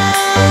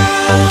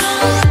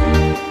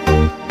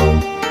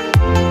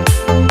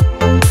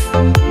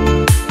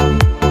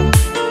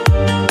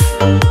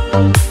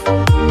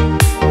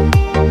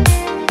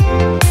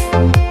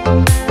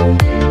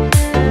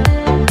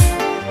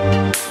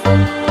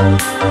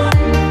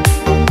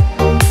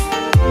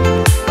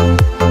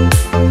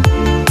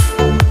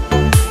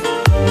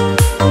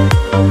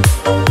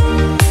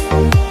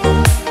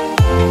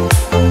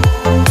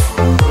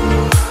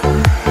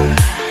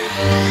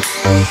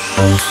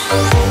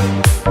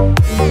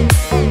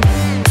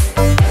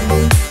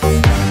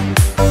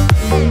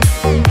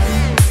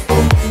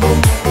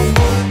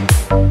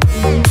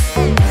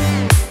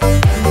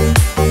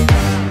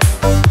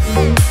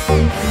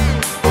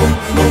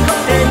 Nhưng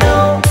không thể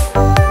nào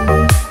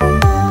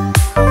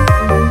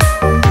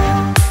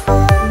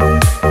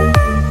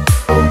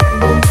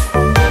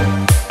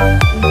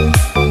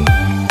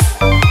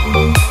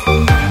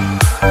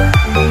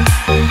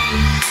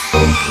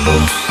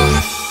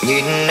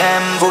Nhìn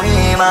em vui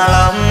mà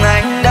lòng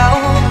anh đau,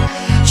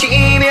 chỉ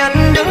biết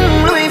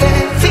đứng lui về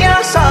phía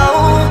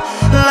sau,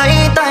 lấy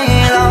tay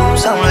lau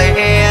dòng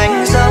lệ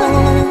anh dấu,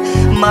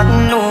 mắt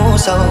nu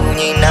sầu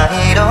nhìn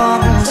ai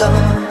đón dâu,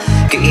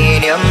 kỷ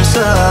niệm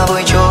xưa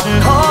vùi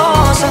chôn hố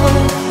sâu.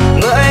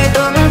 Người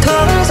từng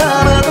thương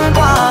giờ bước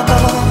qua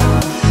cầu,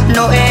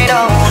 nỗi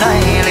đau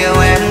này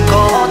liệu em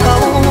có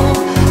thấu,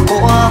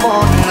 của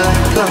một người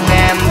thương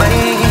em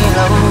bấy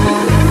lâu.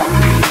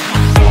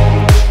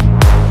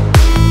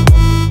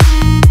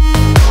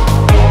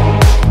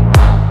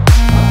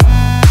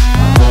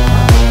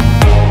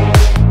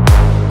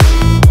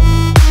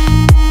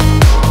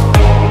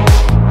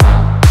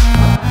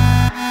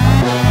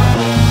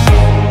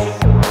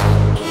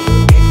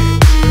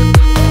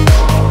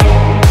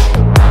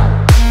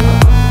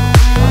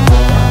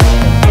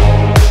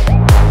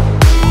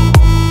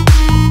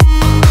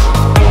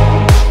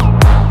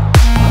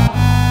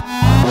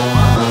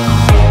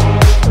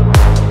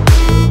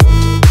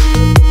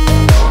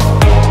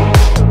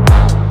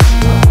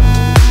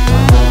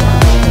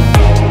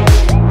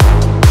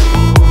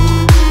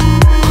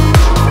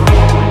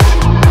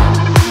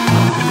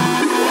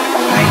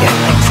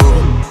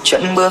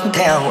 Chân bước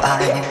theo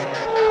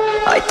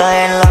ai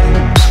tay anh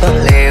lắm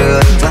xuân lệ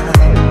ướt vai.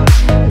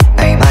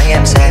 Ngày mai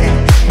em sẽ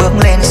bước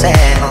lên xe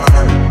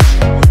hoa,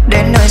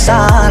 đến nơi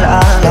xa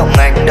lạ lòng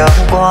anh đau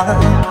quá.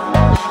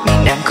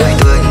 Nhìn em cười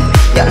tươi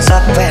nhãn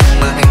sắc ven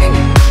mười,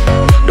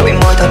 đôi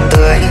môi thơm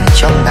tươi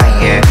trong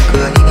ngày em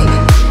cưới.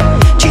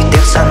 Chỉ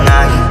tiếc rằng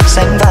ai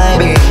sánh vai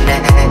bên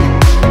em,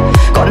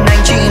 còn anh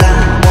chỉ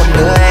là một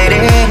người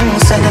đến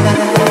xe.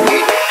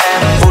 Nhìn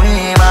em vui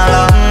mà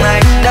lòng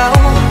anh đau,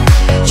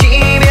 chỉ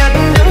biết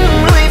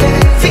đứng lui về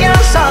phía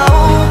sau,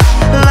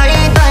 lấy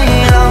tay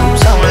lau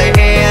dòng lệ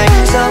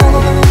anh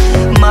dấu,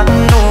 mắt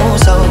nu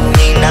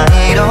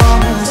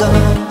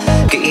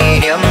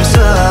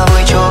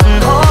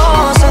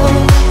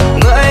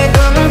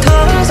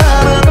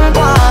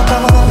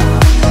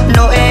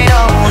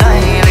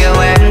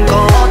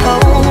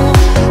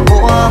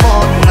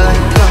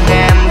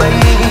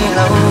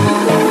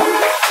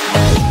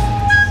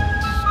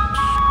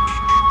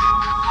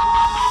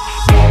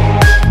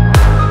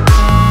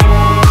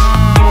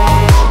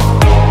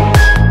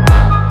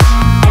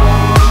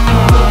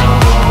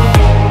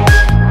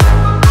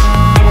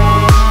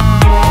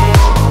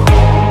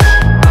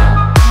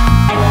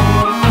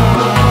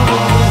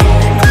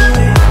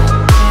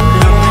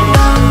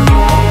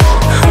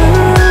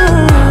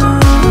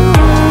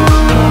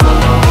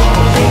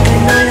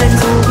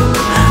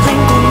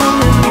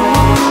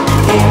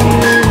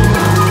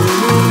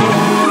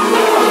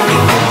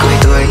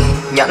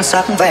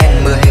sắc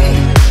ven mười,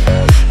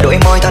 đôi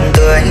môi thân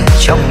tươi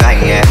trong ngày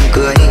em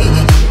cưới.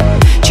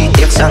 Chỉ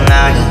tiếc rằng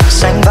ai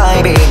sánh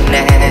vai bên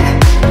nè,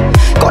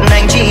 còn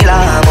anh chỉ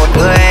là một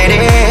người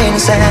đến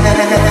xe.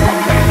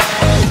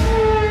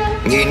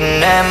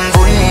 Nhìn em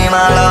vui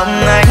mà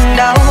lòng anh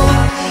đau,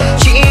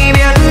 chỉ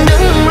biết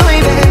đứng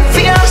lùi về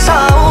phía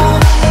sau,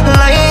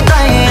 lấy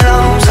tay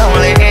lau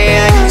dòng lệ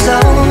anh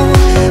dấu,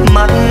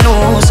 mắt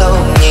nu sầu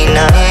nhìn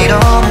ai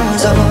đón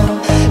dâu.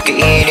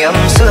 Kỷ niệm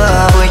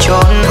xưa vui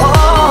trốn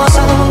hố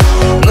sâu,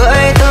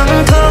 người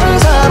từng thương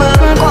giờ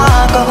bước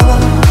qua cầu.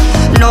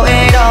 Nỗi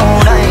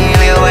đau này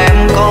liệu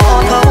em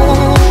có thấu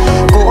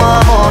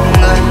của một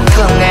người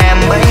thương em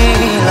bấy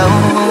lâu.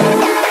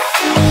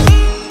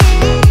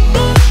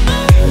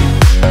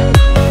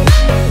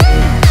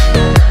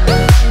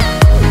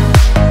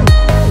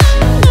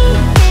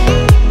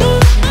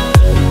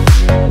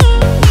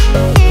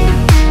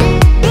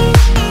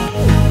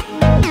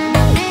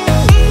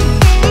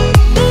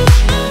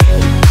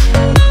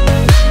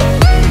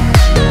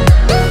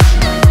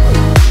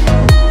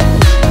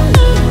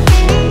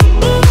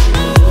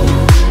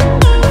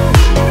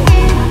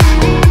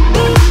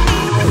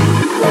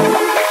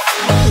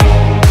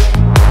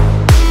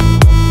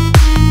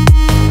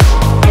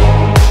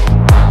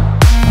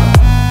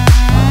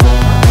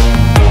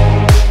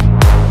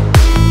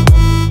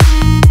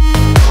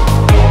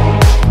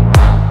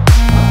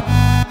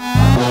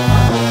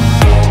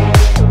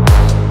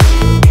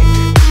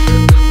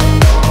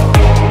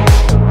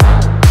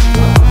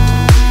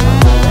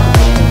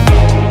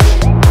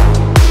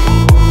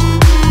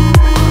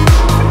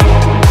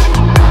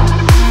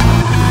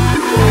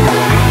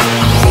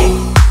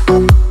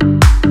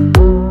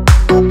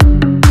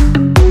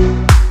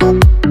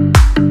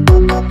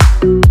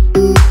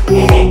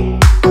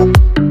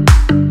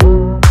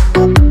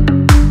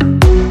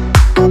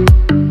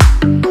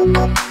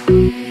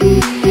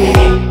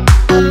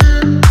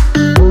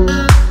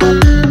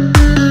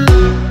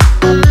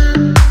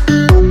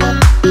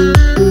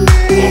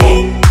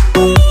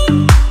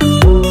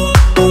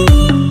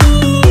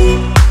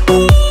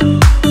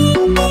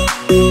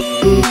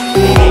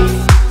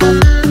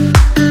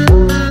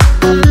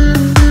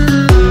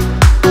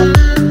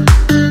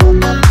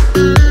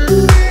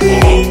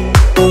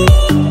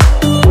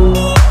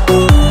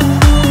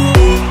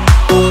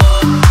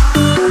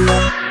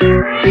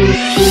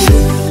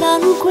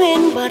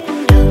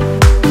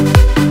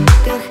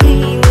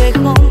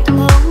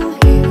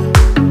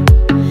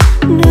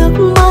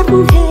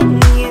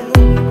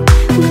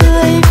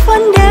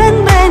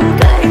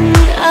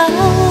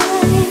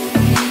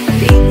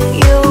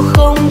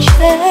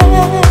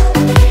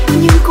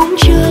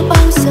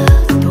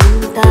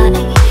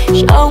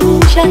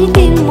 trái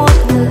tim một